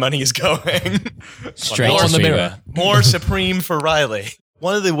Patreon money is going? Straight on the mirror. More Supreme for Riley.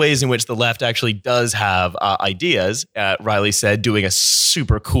 One of the ways in which the left actually does have ideas, Riley said, doing a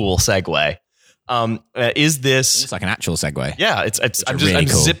super cool segue, is this... It's like an actual segue. Yeah,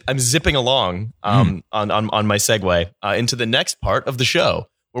 I'm zipping along on my segue into the next part of the show,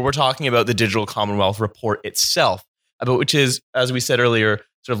 where we're talking about the Digital Commonwealth Report itself, which is, as we said earlier,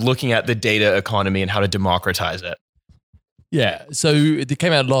 sort of looking at the data economy and how to democratize it. Yeah, so it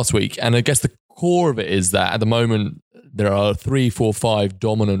came out last week, and I guess the core of it is that at the moment there are 3, 4, 5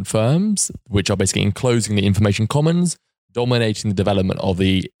 dominant firms which are basically enclosing the information commons, dominating the development of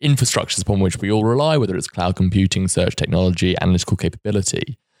the infrastructures upon which we all rely, whether it's cloud computing, search technology, analytical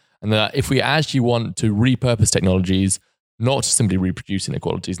capability. And that if we actually want to repurpose technologies, not to simply reproduce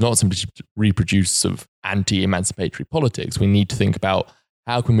inequalities, not simply to reproduce sort of anti-emancipatory politics, we need to think about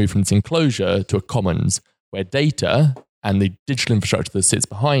how can we move from this enclosure to a commons where data and the digital infrastructure that sits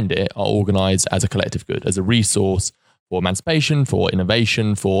behind it are organized as a collective good, as a resource for emancipation, for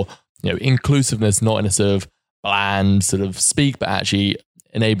innovation, for inclusiveness, not in a sort of bland sort of speak, but actually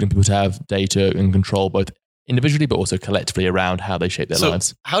enabling people to have data and control both individually, but also collectively around how they shape their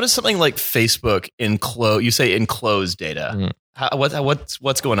lives. How does something like Facebook enclose data?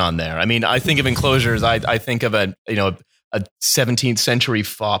 What's going on there? I mean, I think of enclosures. I think of a 17th century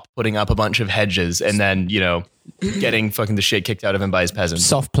fop putting up a bunch of hedges and then getting fucking the shit kicked out of him by his peasants.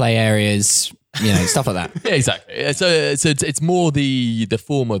 Soft play areas, stuff like that. Yeah, exactly. So it's more the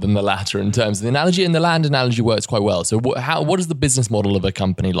former than the latter in terms of the analogy, and the land analogy works quite well. So what is the business model of a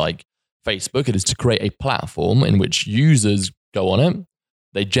company like Facebook? It is to create a platform in which users go on it.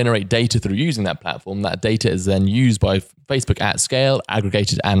 They generate data through using that platform. That data is then used by Facebook at scale,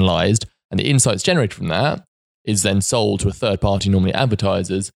 aggregated, analyzed, and the insights generated from that is then sold to a third party, normally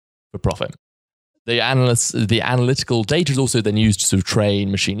advertisers, for profit. The analytical data is also then used to sort of train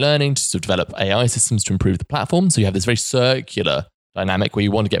machine learning, to sort of develop AI systems to improve the platform. So you have this very circular dynamic where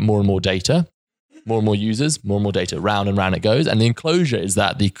you want to get more and more data, more and more users, more and more data, round and round it goes. And the enclosure is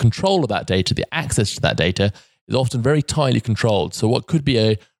that the control of that data, the access to that data is often very tightly controlled. So what could be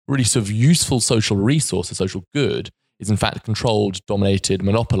a really sort of useful social resource, a social good, is in fact controlled, dominated,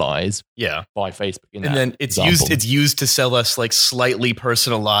 monopolized by Facebook. And then it's used to sell us like slightly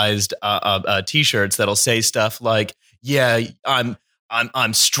personalized t-shirts that'll say stuff like, yeah, I'm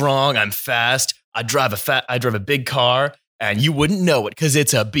strong, I'm fast, I drive a big car, and you wouldn't know it because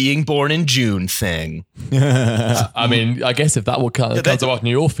it's a being born in June thing. I mean, I guess if that comes up on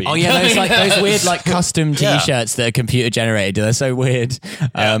your feed. Oh yeah, those weird like custom t-shirts that are computer generated. They're so weird.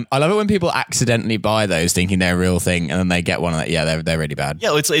 I love it when people accidentally buy those thinking they're a real thing, and then they get one. They're really bad.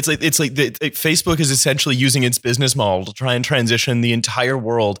 Yeah, it's like Facebook is essentially using its business model to try and transition the entire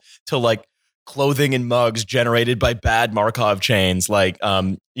world to like clothing and mugs generated by bad Markov chains, like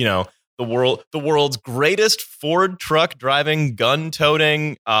the the world's greatest Ford truck driving, gun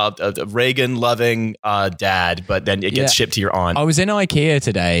toting, Reagan loving dad, but then it gets shipped to your aunt. I was in IKEA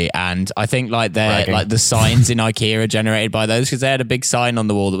today, and I think like the signs in IKEA are generated by those, because they had a big sign on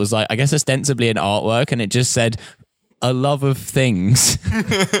the wall that was like, I guess ostensibly an artwork, and it just said a love of things.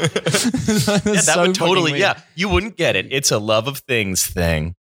 That would totally, you wouldn't get it. It's a love of things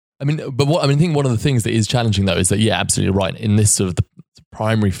thing. I mean, I think one of the things that is challenging though is that, absolutely right. In this sort of the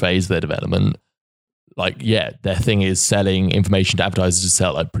primary phase of their development, their thing is selling information to advertisers to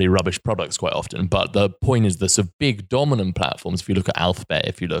sell like pretty rubbish products quite often. But the point is the sort of big dominant platforms, if you look at Alphabet,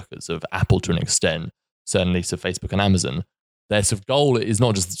 if you look at sort of Apple to an extent, certainly so Facebook and Amazon, their sort of goal is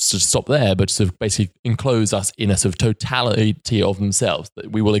not just to stop there, but to sort of basically enclose us in a sort of totality of themselves,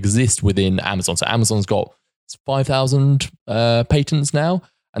 that we will exist within Amazon. So Amazon's got 5,000 patents now.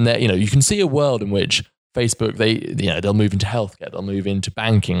 And you can see a world in which Facebook, they'll move into healthcare, they'll move into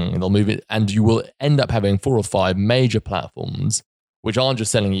banking, and you will end up having 4 or 5 major platforms which aren't just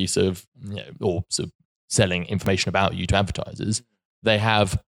selling you or selling information about you to advertisers. They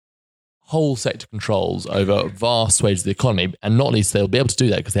have whole sector controls over vast swathes of the economy, and not least they'll be able to do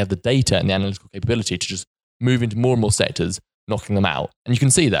that because they have the data and the analytical capability to just move into more and more sectors, knocking them out. And you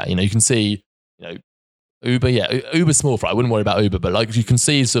can see that. You can see Uber, Uber's small fry. I wouldn't worry about Uber, but you can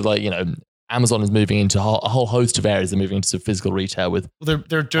see sort of Amazon is moving into a whole host of areas. They're moving into sort of physical retail with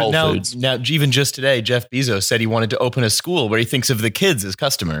they're Whole Foods. Now, even just today, Jeff Bezos said he wanted to open a school where he thinks of the kids as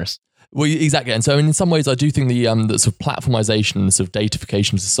customers. Well, exactly. And so in some ways, I do think the sort of platformization and the sort of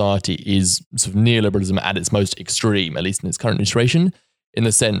datafication of society is sort of neoliberalism at its most extreme, at least in its current iteration, in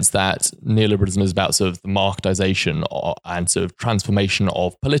the sense that neoliberalism is about sort of the marketization and sort of transformation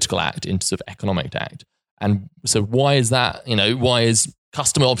of political act into sort of economic act. And so why is that? Why is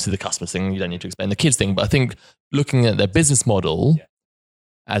customer, obviously the customer thing, you don't need to explain the kids thing, but I think looking at their business model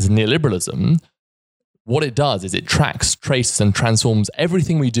as neoliberalism, what it does is it tracks, traces, and transforms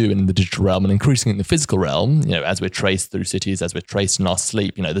everything we do in the digital realm and increasingly in the physical realm, as we're traced through cities, as we're traced in our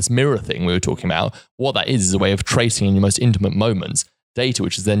sleep, this mirror thing we were talking about. What that is a way of tracing in your most intimate moments data,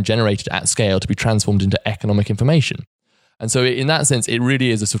 which is then generated at scale to be transformed into economic information. And so in that sense, it really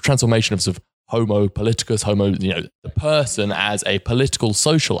is a sort of transformation of sort of homo politicus, the person as a political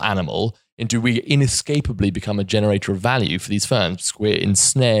social animal, into we inescapably become a generator of value for these firms. We're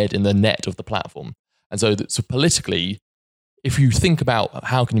ensnared in the net of the platform. And so politically, if you think about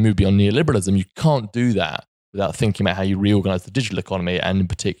how can you move beyond neoliberalism, you can't do that without thinking about how you reorganize the digital economy and in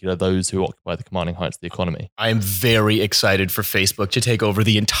particular those who occupy the commanding heights of the economy. I am very excited for Facebook to take over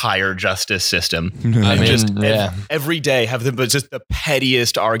the entire justice system. Every day have just the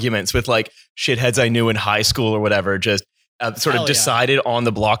pettiest arguments with shitheads I knew in high school or whatever, just decided on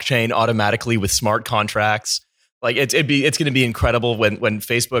the blockchain automatically with smart contracts. It's going to be incredible when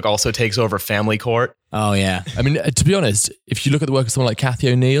Facebook also takes over family court. Oh yeah. I mean, to be honest, if you look at the work of someone like Cathy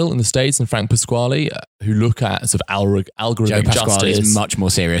O'Neill in the States and Frank Pasquale, who look at sort of algorithmic Joe Pasquale justice, is much more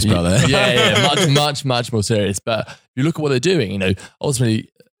serious, brother. much more serious. But if you look at what they're doing, ultimately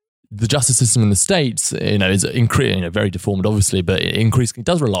the justice system in the States, is very deformed, obviously, but it increasingly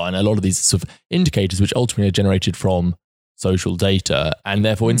does rely on a lot of these sort of indicators, which ultimately are generated from social data, and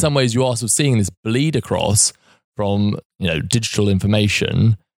therefore, in some ways, you are sort of seeing this bleed across from digital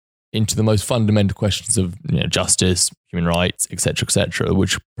information into the most fundamental questions of justice, human rights, etc.,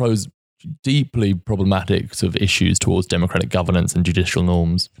 which pose deeply problematic sort of issues towards democratic governance and judicial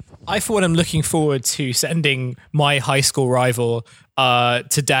norms. I, for one, am looking forward to sending my high school rival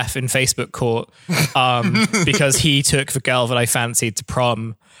to death in Facebook court because he took the girl that I fancied to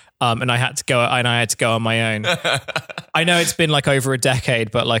prom. And I had to go on my own. I know it's been over a decade,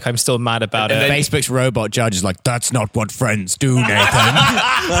 but I'm still mad about it. Facebook's robot judge is like, that's not what friends do, Nathan.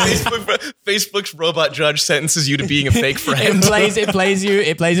 Facebook's robot judge sentences you to being a fake friend.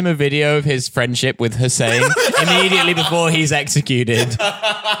 It plays him a video of his friendship with Hussein immediately before he's executed.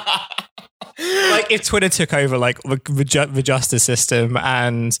 If Twitter took over the justice system,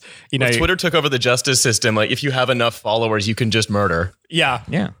 and if Twitter took over the justice system, if you have enough followers, you can just murder. Yeah.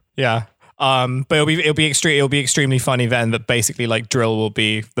 But it'll be extremely funny then that basically Drill will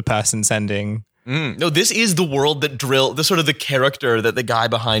be the person sending. No, this is the world that Drill, the character that the guy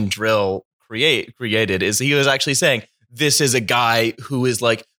behind Drill created, is he was actually saying this is a guy who is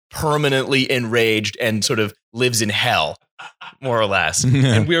permanently enraged and sort of lives in hell, more or less.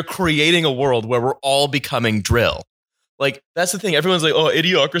 And we're creating a world where we're all becoming Drill. That's the thing. Everyone's like, oh,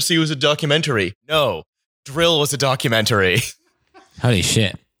 Idiocracy was a documentary. No, Drill was a documentary. Holy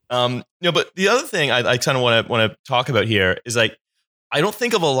shit. But the other thing I kind of want to talk about here is I don't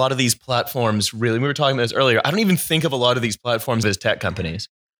think of a lot of these platforms really. We were talking about this earlier. I don't even think of a lot of these platforms as tech companies.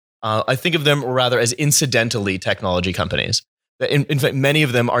 I think of them rather as incidentally technology companies. In fact, many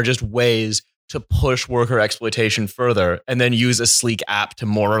of them are just ways to push worker exploitation further and then use a sleek app to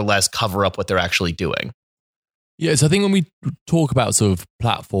more or less cover up what they're actually doing. Yeah, so I think when we talk about sort of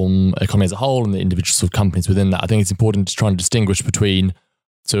platform economy as a whole and the individual sort of companies within that, I think it's important to try and distinguish between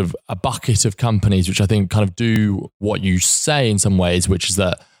sort of a bucket of companies which I think kind of do what you say in some ways, which is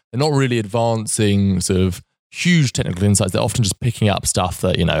that they're not really advancing sort of huge technical insights. They're often just picking up stuff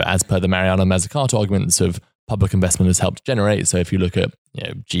that, as per the Mariana Mazzucato argument, sort of public investment has helped generate. So if you look at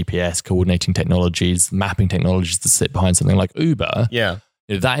GPS, coordinating technologies, mapping technologies that sit behind something like Uber,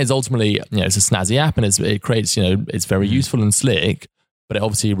 that is ultimately, it's a snazzy app and it creates, it's very useful and slick, but it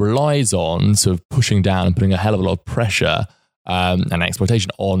obviously relies on sort of pushing down and putting a hell of a lot of pressure and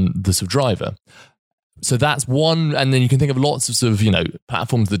exploitation on the sort of driver. So that's one, and then you can think of lots of sort of,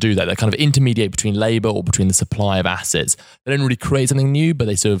 platforms that do that. They kind of intermediate between labor or between the supply of assets. They don't really create something new, but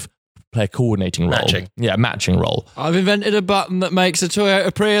they sort of play a coordinating role. Matching role. I've invented a button that makes a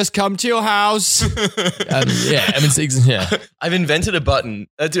Toyota Prius come to your house. I've invented a button.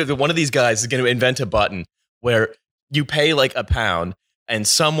 One of these guys is going to invent a button where you pay like £1 and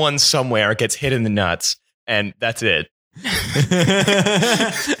someone somewhere gets hit in the nuts, and that's it.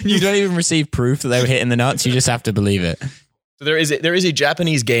 You don't even receive proof that they were hit in the nuts. You just have to believe it. So there is a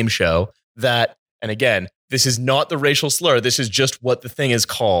Japanese game show that, and again, this is not the racial slur. This is just what the thing is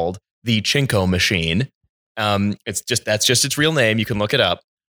called, the Chinko machine. That's just its real name. You can look it up.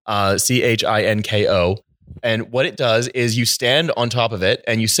 CHINKO. And what it does is you stand on top of it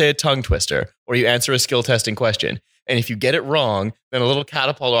and you say a tongue twister or you answer a skill testing question. And if you get it wrong, then a little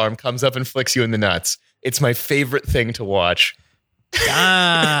catapult arm comes up and flicks you in the nuts. It's my favorite thing to watch.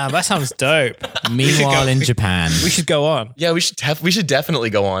 That sounds dope. Meanwhile, in Japan, we should go on. Yeah, we should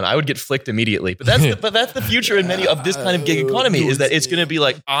definitely go on. I would get flicked immediately. But that's the future in many of this kind of gig economy is that it's going to be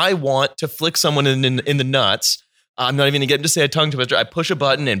like, I want to flick someone in the nuts. I'm not even going to get them to say a tongue twister. I push a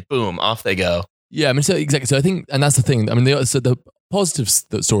button and boom, off they go. Yeah, so exactly. So I think, and that's the thing. The positive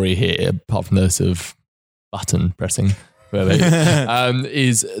story here, apart from the sort of button pressing,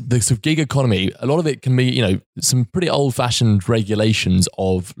 is the sort of gig economy. A lot of it can be, some pretty old-fashioned regulations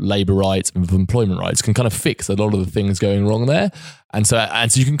of labor rights and of employment rights can kind of fix a lot of the things going wrong there. And so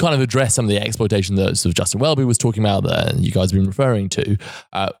you can kind of address some of the exploitation that sort of Justin Welby was talking about that you guys have been referring to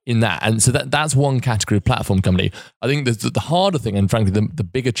in that. And so that's one category of platform company. I think the harder thing, and frankly, the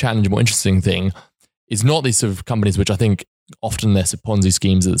bigger challenge, more interesting thing, is not these sort of companies which I think often they're sort of Ponzi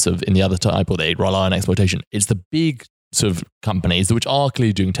schemes that sort of in the other type, or they rely on exploitation. It's the big sort of companies which are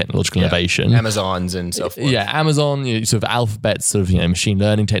clearly doing technological innovation. Amazons and so forth. Yeah, Amazon, sort of Alphabet, sort of, machine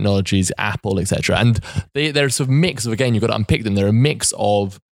learning technologies, Apple, etc. And they're sort of mix of, again, you've got to unpick them. They're a mix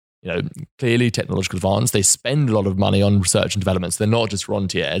of, clearly technological advance. They spend a lot of money on research and development. So they're not just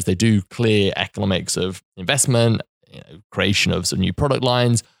rentiers. They do clear economics of investment, creation of some new product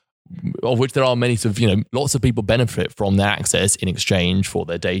lines, of which there are many sort of, lots of people benefit from their access in exchange for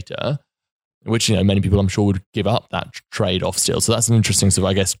their data, which, many people I'm sure would give up that trade-off still. So that's an interesting sort of,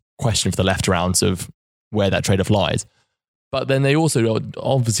 I guess, question for the left around sort of where that trade-off lies. But then they also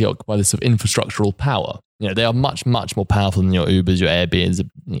obviously occupy this sort of infrastructural power. They are much, much more powerful than your Ubers, your Airbnbs,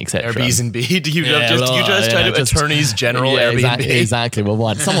 etc. Airbnb? Do you just try to attorneys general Airbnb? Exactly. Well,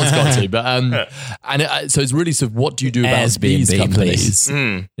 why? Someone's got to. But so it's really sort of what do you do about these companies?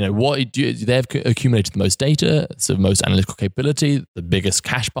 They've accumulated the most data, so most analytical capability, the biggest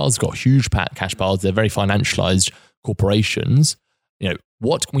cash piles, got huge cash piles. They're very financialized corporations.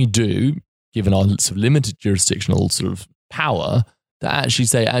 What can we do given our sort of limited jurisdictional sort of power to actually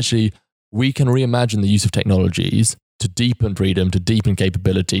say, we can reimagine the use of technologies to deepen freedom, to deepen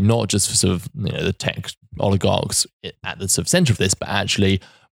capability, not just for sort of the tech oligarchs at the sort of center of this, but actually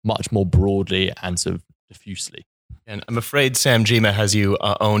much more broadly and sort of diffusely. And I'm afraid Sam Jima has you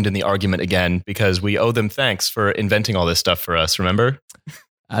owned in the argument again because we owe them thanks for inventing all this stuff for us. Remember?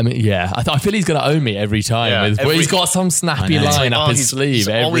 I feel he's going to own me every time. He's got some snappy line up his sleeve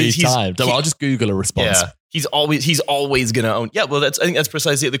every time. I'll just Google a response. Yeah. He's always going to own. Yeah, well, I think that's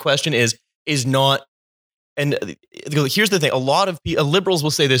precisely the question is not. And here's the thing: a lot of liberals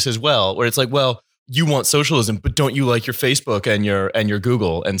will say this as well, where it's like, well, you want socialism, but don't you like your Facebook and your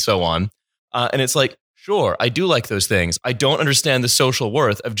Google and so on? And it's like, sure, I do like those things. I don't understand the social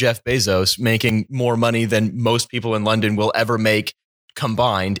worth of Jeff Bezos making more money than most people in London will ever make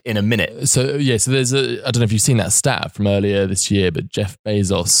combined in a minute. So there's I don't know if you've seen that stat from earlier this year, but Jeff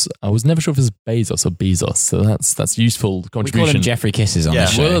Bezos, I was never sure if it was Bezos or Bezos, so that's useful contribution. We call him Jeffrey Kisses on the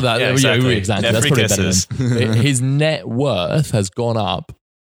show. Well, exactly. That's probably better than his net worth has gone up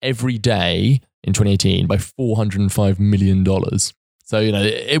every day in 2018 by $405 million. So,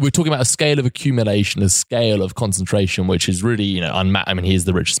 we're talking about a scale of accumulation, a scale of concentration, which is really, unmatched. I mean, he's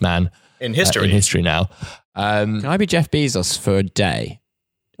the richest man In history. in history now. Can I be Jeff Bezos for a day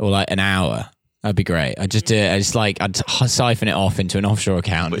or like an hour? That'd be great. I'd siphon it off into an offshore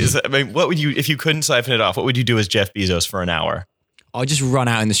account. What would you, if you couldn't siphon it off, what would you do as Jeff Bezos for an hour? I'd just run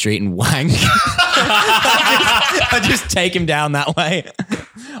out in the street and wank. I'd just take him down that way.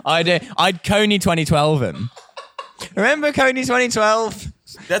 I'd Coney 2012 him. Remember Coney 2012?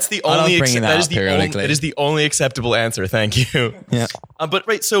 That's the I love only bringing that up that periodically. is the only acceptable answer. Thank you. Yeah. But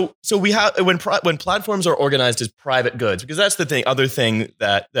right, so we have when platforms are organized as private goods, because that's the other thing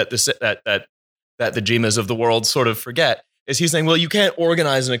that the Jimas of the world sort of forget is he's saying, well, you can't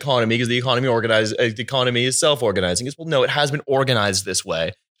organize an economy because the economy is self-organizing. Well, no, it has been organized this way.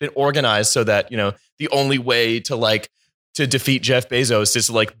 It's been organized so that the only way to defeat Jeff Bezos is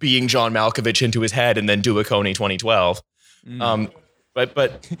being John Malkovich into his head and then do a Coney 2012.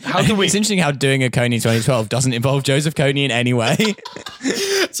 But how can we? It's interesting how doing a Coney 2012 doesn't involve Joseph Coney in any way.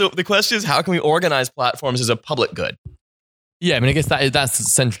 So the question is, how can we organize platforms as a public good? Yeah, I mean, I guess that's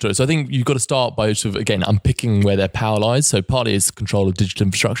central to it. So I think you've got to start by sort of, again, unpicking where their power lies. So partly is control of digital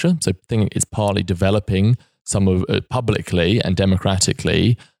infrastructure. So I think it's partly developing some of publicly and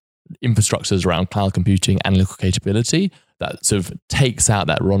democratically infrastructures around cloud computing, analytical capability that sort of takes out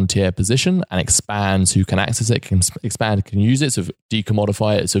that rentier position and expands who can access it, can expand, can use it, sort of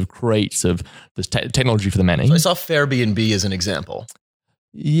decommodify it, sort of create sort of this technology for the many. So I saw Airbnb as an example.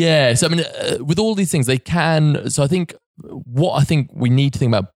 Yeah. So I mean, with all these things, they can. So I think what I think we need to think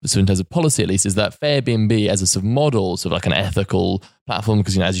about, so in terms of policy at least, is that Airbnb as a sort of model, sort of like an ethical platform,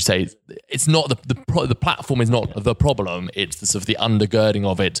 because as you say, it's not the platform is not the problem. It's the sort of the undergirding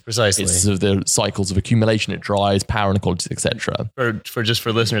of it. Precisely. It's sort of the cycles of accumulation it drives, power inequalities, etc.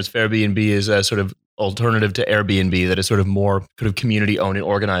 For listeners, Airbnb is a sort of alternative to Airbnb that is sort of more kind of community owned and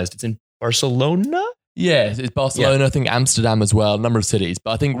organized. It's in Barcelona. Yeah, it's Barcelona. I think Amsterdam as well, a number of cities.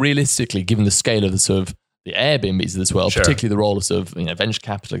 But I think realistically, given the scale of the sort of the Airbnbs of this world, Sure. particularly the role of sort of venture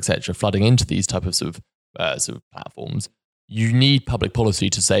capital, etc., flooding into these type of sort of platforms, you need public policy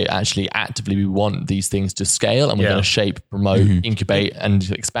to say actually actively we want these things to scale and we're going to shape, promote, incubate,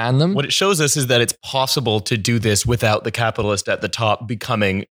 and expand them. What it shows us is that it's possible to do this without the capitalist at the top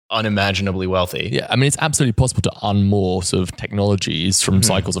becoming unimaginably wealthy. Yeah, I mean, it's absolutely possible to unmoor sort of technologies from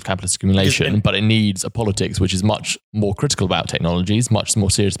cycles of capitalist accumulation, but it needs a politics which is much more critical about technologies, much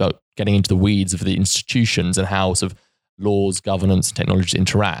more serious about getting into the weeds of the institutions and how sort of laws, governance, and technologies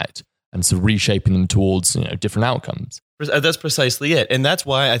interact, and sort of reshaping them towards different outcomes. That's precisely it. And that's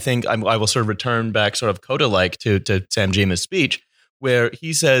why I think I will sort of return back sort of Coda-like to Sam Jima's speech, where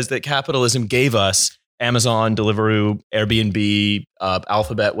he says that capitalism gave us Amazon, Deliveroo, Airbnb,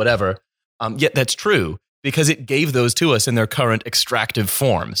 Alphabet, whatever. Yet that's true because it gave those to us in their current extractive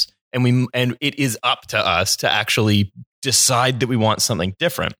forms. And it is up to us to actually decide that we want something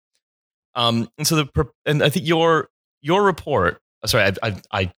different. And I think your report, sorry,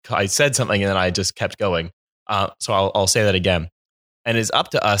 I said something and then I just kept going. So I'll say that again. And it's up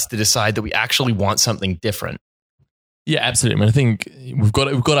to us to decide that we actually want something different. Yeah, absolutely. I mean, I think we've got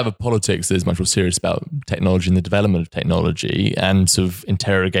to have a politics that is much more serious about technology and the development of technology, and sort of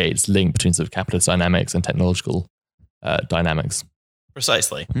interrogate its link between sort of capitalist dynamics and technological dynamics.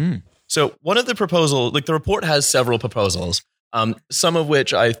 Precisely. So one of the proposals, the report has several proposals, some of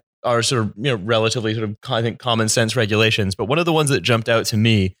which are sort of relatively sort of I think common sense regulations. But one of the ones that jumped out to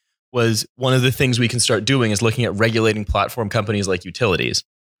me was one of the things we can start doing is looking at regulating platform companies like utilities.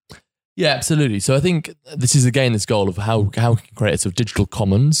 Yeah, absolutely. So I think this is again this goal of how we can create a sort of digital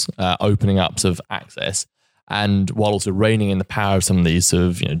commons, opening up sort of access, and while also reining in the power of some of these sort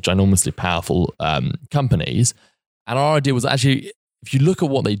of ginormously powerful companies. And our idea was actually, if you look at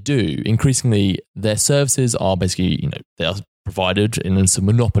what they do, increasingly their services are basically they are provided in a sort of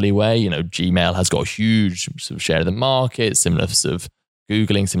monopoly way. Gmail has got a huge sort of share of the market, similar for sort of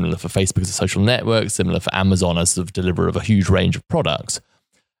Googling, similar for Facebook as a social network, similar for Amazon as sort of deliverer of a huge range of products.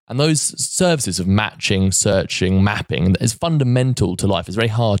 And those services of matching, searching, mapping is fundamental to life. It's very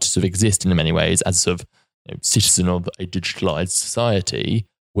hard to sort of exist in many ways as a sort of citizen of a digitalized society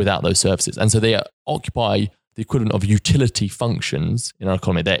without those services. And so they occupy the equivalent of utility functions in our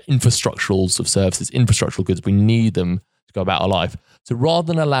economy. They're infrastructural sort of services, infrastructural goods. We need them to go about our life. So rather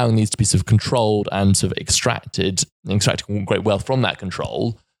than allowing these to be sort of controlled and sort of extracting great wealth from that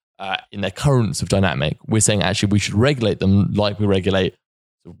control in their current sort of dynamic, we're saying actually we should regulate them like we regulate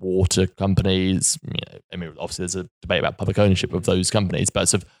water companies. I mean, obviously there's a debate about public ownership of those companies, but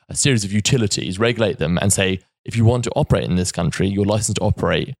sort of a series of utilities, regulate them and say, if you want to operate in this country, your license to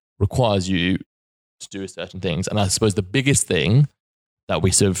operate requires you to do certain things. And I suppose the biggest thing that we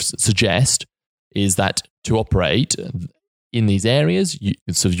sort of suggest is that to operate in these areas,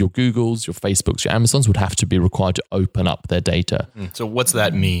 sort of your Googles, your Facebooks, your Amazons would have to be required to open up their data. So what's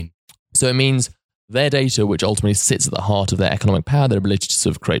that mean? So it means their data, which ultimately sits at the heart of their economic power, their ability to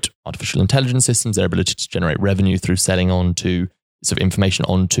sort of create artificial intelligence systems, their ability to generate revenue through selling on to sort of information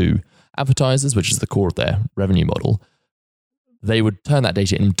onto advertisers, which is the core of their revenue model. They would turn that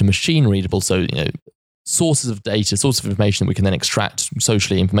data into machine readable. So, sources of data, sources of information that we can then extract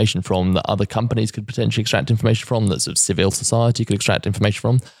socially information from, that other companies could potentially extract information from, that sort of civil society could extract information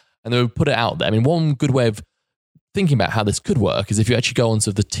from, and they would put it out there. I mean, one good way of thinking about how this could work is if you actually go on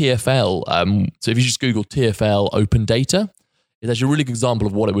sort of the TFL, so if you just Google TFL open data, it's actually a really good example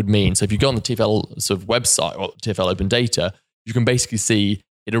of what it would mean. So if you go on the TFL sort of website, or TFL open data, you can basically see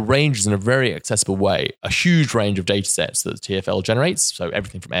it arranges in a very accessible way a huge range of data sets that the TFL generates. So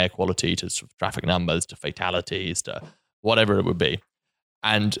everything from air quality to sort of traffic numbers to fatalities to whatever it would be.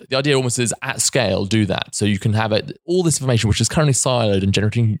 And the idea almost is at scale, do that. So you can have all this information, which is currently siloed and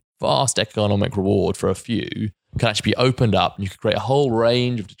generating vast economic reward for a few, can actually be opened up, and you can create a whole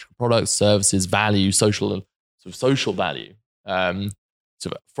range of digital products, services, value, social value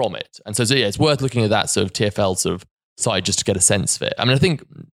sort of from it. And so yeah, it's worth looking at that sort of TFL sort of side just to get a sense of it. I mean, I think,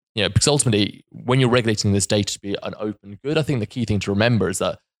 because ultimately when you're regulating this data to be an open good, I think the key thing to remember is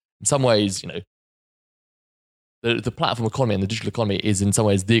that in some ways, the platform economy and the digital economy is in some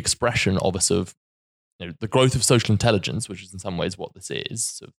ways the expression of a sort of, the growth of social intelligence, which is in some ways what this is,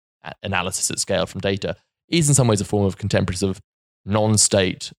 sort of analysis at scale from data, is in some ways a form of contemporary sort of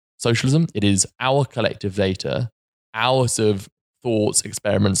non-state socialism. It is our collective data, our sort of thoughts,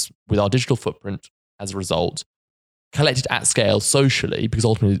 experiments with our digital footprint as a result, collected at scale socially, because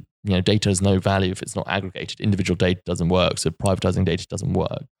ultimately, data has no value if it's not aggregated. Individual data doesn't work, so privatizing data doesn't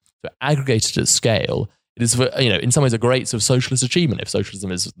work. So aggregated at scale, it is, in some ways, a great sort of socialist achievement if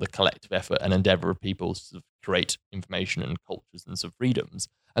socialism is the collective effort and endeavor of people to sort of create information and cultures and sort of freedoms.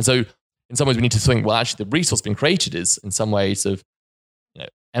 And so in some ways, we need to think, well, actually, the resource being created is in some ways sort of,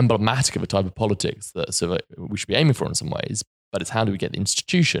 emblematic of a type of politics that sort of we should be aiming for in some ways. But it's how do we get the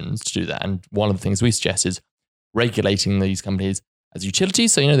institutions to do that? And one of the things we suggest is regulating these companies as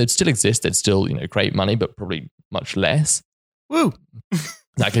utilities. So, they'd still exist, they'd still, create money, but probably much less. Woo!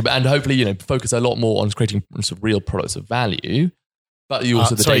 Exactly. And hopefully, focus a lot more on creating sort of real products of value. But you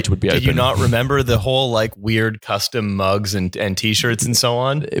also, the data would be open. Do you not remember the whole weird custom mugs and t-shirts and so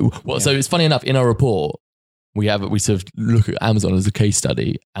on? So it's funny enough, in our report, we sort of look at Amazon as a case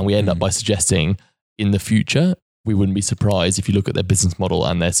study, and we end up by suggesting in the future, we wouldn't be surprised if you look at their business model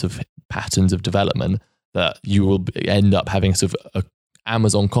and their sort of patterns of development, that you will end up having sort of a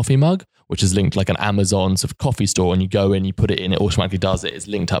Amazon coffee mug, which is linked like an Amazon sort of coffee store, and you go in, you put it in, it automatically does it. It's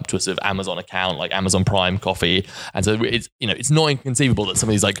linked up to a sort of Amazon account, like Amazon Prime Coffee. And so it's, it's not inconceivable that some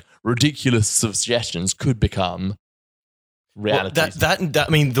of these ridiculous sort of suggestions could become reality. Well, I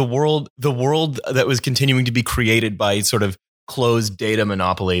mean, the world that was continuing to be created by sort of closed data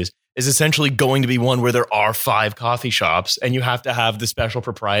monopolies is essentially going to be one where there are 5 coffee shops, and you have to have the special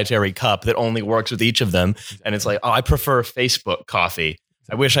proprietary cup that only works with each of them. And it's I prefer Facebook coffee.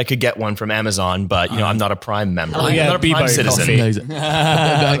 I wish I could get one from Amazon, but I'm not a Prime member. I'm not a Prime citizen.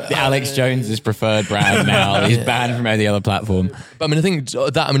 Alex Jones' preferred brand now. He's banned from any other platform. But I mean, I think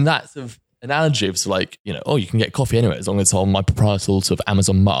that sort of analogy of you can get coffee anywhere as long as it's on my proprietary sort of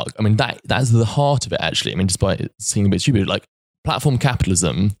Amazon mug. I mean, that's the heart of it, actually. I mean, despite it seeming a bit stupid, platform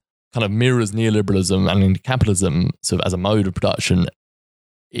capitalism kind of mirrors neoliberalism and capitalism sort of as a mode of production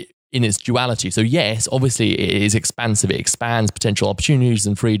in its duality. So yes, obviously it is expansive. It expands potential opportunities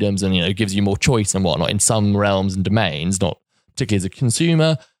and freedoms, and gives you more choice and whatnot in some realms and domains, not particularly as a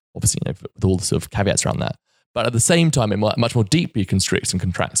consumer, obviously with all the sort of caveats around that. But at the same time, it much more deeply constricts and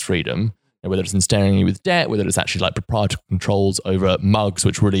contracts freedom, whether it's ensnaring you with debt, whether it's actually proprietary controls over mugs,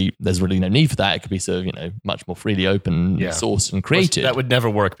 which there's really no need for that. It could be sort of, much more freely open, sourced and created. That would never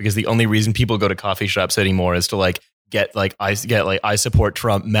work, because the only reason people go to coffee shops anymore is to get I support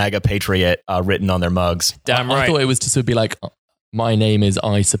Trump, MAGA patriot written on their mugs. Damn right. I thought it was to sort of be my name is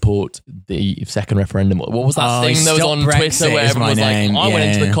I support the second referendum. What was that thing that was on Twitter where everyone was I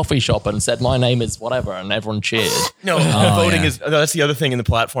went into the coffee shop and said my name is whatever, and everyone cheered. No, voting is that's the other thing in the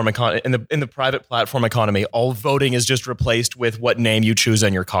platform in the private platform economy. All voting is just replaced with what name you choose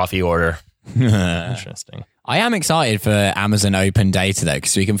on your coffee order. Interesting. I am excited for Amazon Open Data though,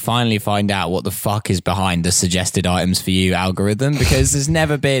 because we can finally find out what the fuck is behind the suggested items for you algorithm, because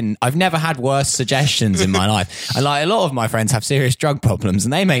I've never had worse suggestions in my life. And a lot of my friends have serious drug problems,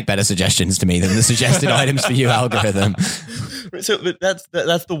 and they make better suggestions to me than the suggested items for you algorithm. So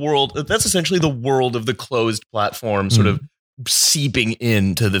that's the world. That's essentially the world of the closed platform sort of seeping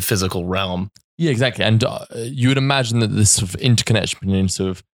into the physical realm. Yeah, exactly. And you would imagine that this sort of interconnection between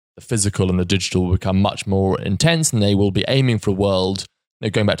sort of the physical and the digital will become much more intense, and they will be aiming for a world,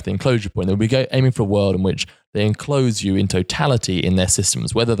 going back to the enclosure point, they'll be aiming for a world in which they enclose you in totality in their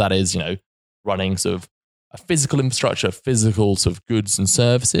systems, whether that is, running sort of a physical infrastructure, physical sort of goods and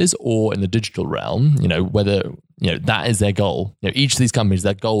services, or in the digital realm, whether, that is their goal. Each of these companies,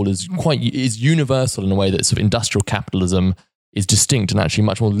 their goal is universal in a way that sort of industrial capitalism is distinct and actually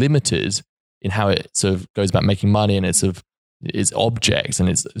much more limited in how it sort of goes about making money and its sort of its objects and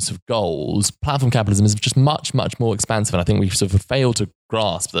its sort of goals. Platform capitalism is just much, much more expansive. And I think we've sort of failed to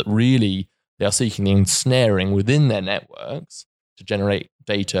grasp that really they are seeking the ensnaring within their networks to generate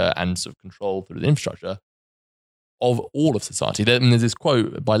data and sort of control through the infrastructure of all of society. There's this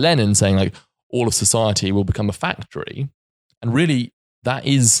quote by Lenin saying like, all of society will become a factory. And really that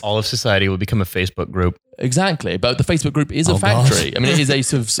is... All of society will become a Facebook group. Exactly. But the Facebook group is a factory. I mean, it is a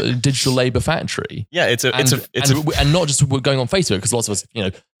sort of digital labor factory. Yeah, and not just going on Facebook, because lots of us,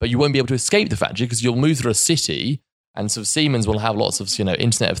 but you won't be able to escape the factory because you'll move through a city and sort of Siemens will have lots of,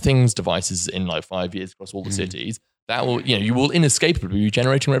 Internet of Things devices in like 5 years across all the cities. That will, you will inescapably be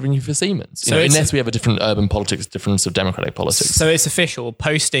generating revenue for Siemens. So unless we have a different urban politics, different sort of democratic politics. So it's official.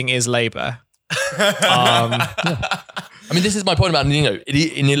 Posting is labor. I mean, this is my point about,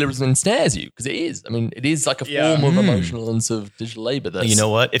 neoliberalism ensnares you, because it is. I mean, it is like a form of emotional and sort of digital labor. That's you know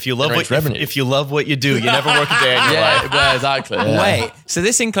what? If you love what you do, you never work a day in your life. Yeah, exactly. Yeah. Wait, so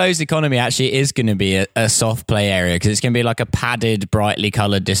this enclosed economy actually is going to be a soft play area, because it's going to be like a padded, brightly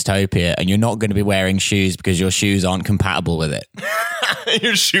coloured dystopia, and you're not going to be wearing shoes because your shoes aren't compatible with it.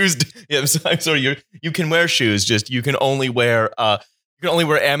 Your shoes. Yeah, I'm sorry. You can wear shoes. Just you can only wear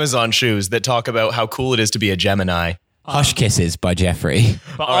Amazon shoes that talk about how cool it is to be a Gemini. Hush Kisses by Jeffrey.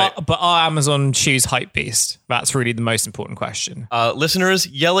 But are Amazon shoes hype beast? That's really the most important question. Listeners,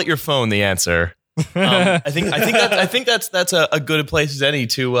 yell at your phone the answer. I think that's a good place as any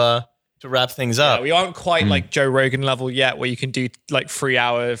to wrap things up. Yeah, we aren't quite like Joe Rogan level yet, where you can do like 3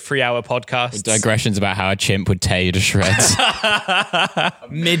 hour podcasts. With digressions about how a chimp would tear you to shreds.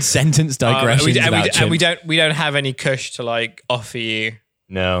 Mid-sentence digressions about chimp. And we don't have any kush to like offer you.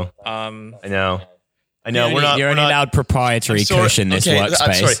 No. I know. You're only allowed proprietary kush in this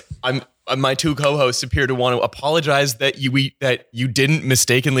workspace. I'm sorry. My two co-hosts appear to want to apologize that you didn't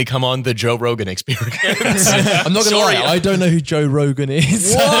mistakenly come on the Joe Rogan Experience. I'm not going to lie. I don't know who Joe Rogan is.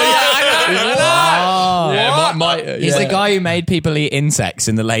 He's the guy who made people eat insects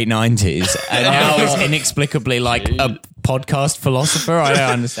in the late 90s, and now is inexplicably like a podcast philosopher. I don't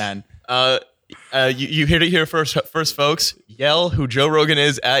understand. You heard it here first, folks. Yell who Joe Rogan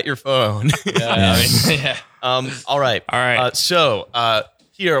is at your phone. All right. So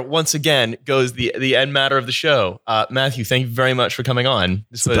here once again goes the end matter of the show. Matthew, thank you very much for coming on.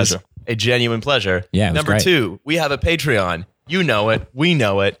 This was a genuine pleasure. Yeah. Number great. 2, we have a Patreon. You know it. We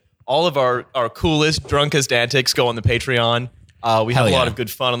know it. All of our coolest, drunkest antics go on the Patreon. We have a lot of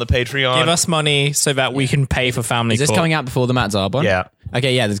good fun on the Patreon. Give us money so that we can pay for family. Is this coming out before the Matt Zarb one? Yeah.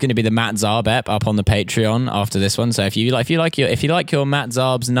 Okay, yeah. There's going to be the Matt Zarb ep up on the Patreon after this one. So if you like your Matt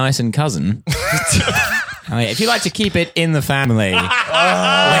Zarb's nice and cousin, if you like to keep it in the family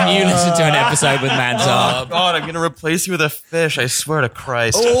when you listen to an episode with Matt Zarb. Oh God, I'm going to replace you with a fish. I swear to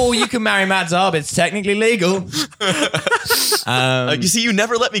Christ. Oh, you can marry Matt Zarb. It's technically legal. You see, you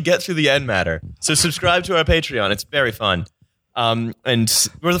never let me get through the end matter. So subscribe to our Patreon. It's very fun. And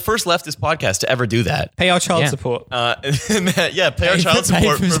we're the first leftist podcast to ever do that. Pay our child support. Pay our child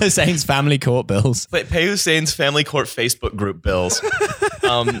support for Hussein's family court bills. Pay Hussein's family court Facebook group bills.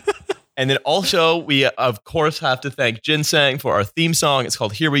 And then also, we, of course, have to thank Ginseng for our theme song. It's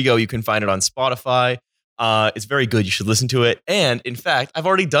called Here We Go. You can find it on Spotify. It's very good. You should listen to it. And in fact, I've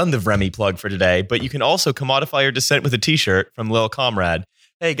already done the Vremi plug for today, but you can also commodify your dissent with a t-shirt from Lil Comrade.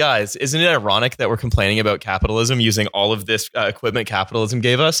 Hey guys, isn't it ironic that we're complaining about capitalism using all of this equipment capitalism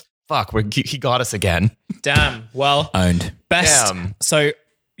gave us? Fuck, he got us again. Damn. Well, owned. Best. Damn. So,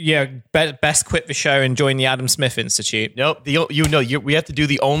 yeah, best quit the show and join the Adam Smith Institute. Nope. We have to do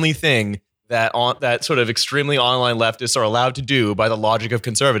the only thing that sort of extremely online leftists are allowed to do by the logic of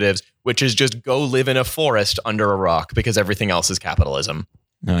conservatives, which is just go live in a forest under a rock because everything else is capitalism.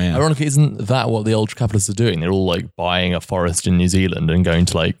 Oh, yeah. Ironically, isn't that what the ultra capitalists are doing? They're all like buying a forest in New Zealand and going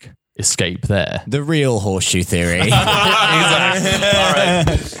to like escape there. The real horseshoe theory. Exactly. All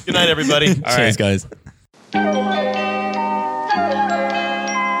right. Good night, everybody. Cheers, guys.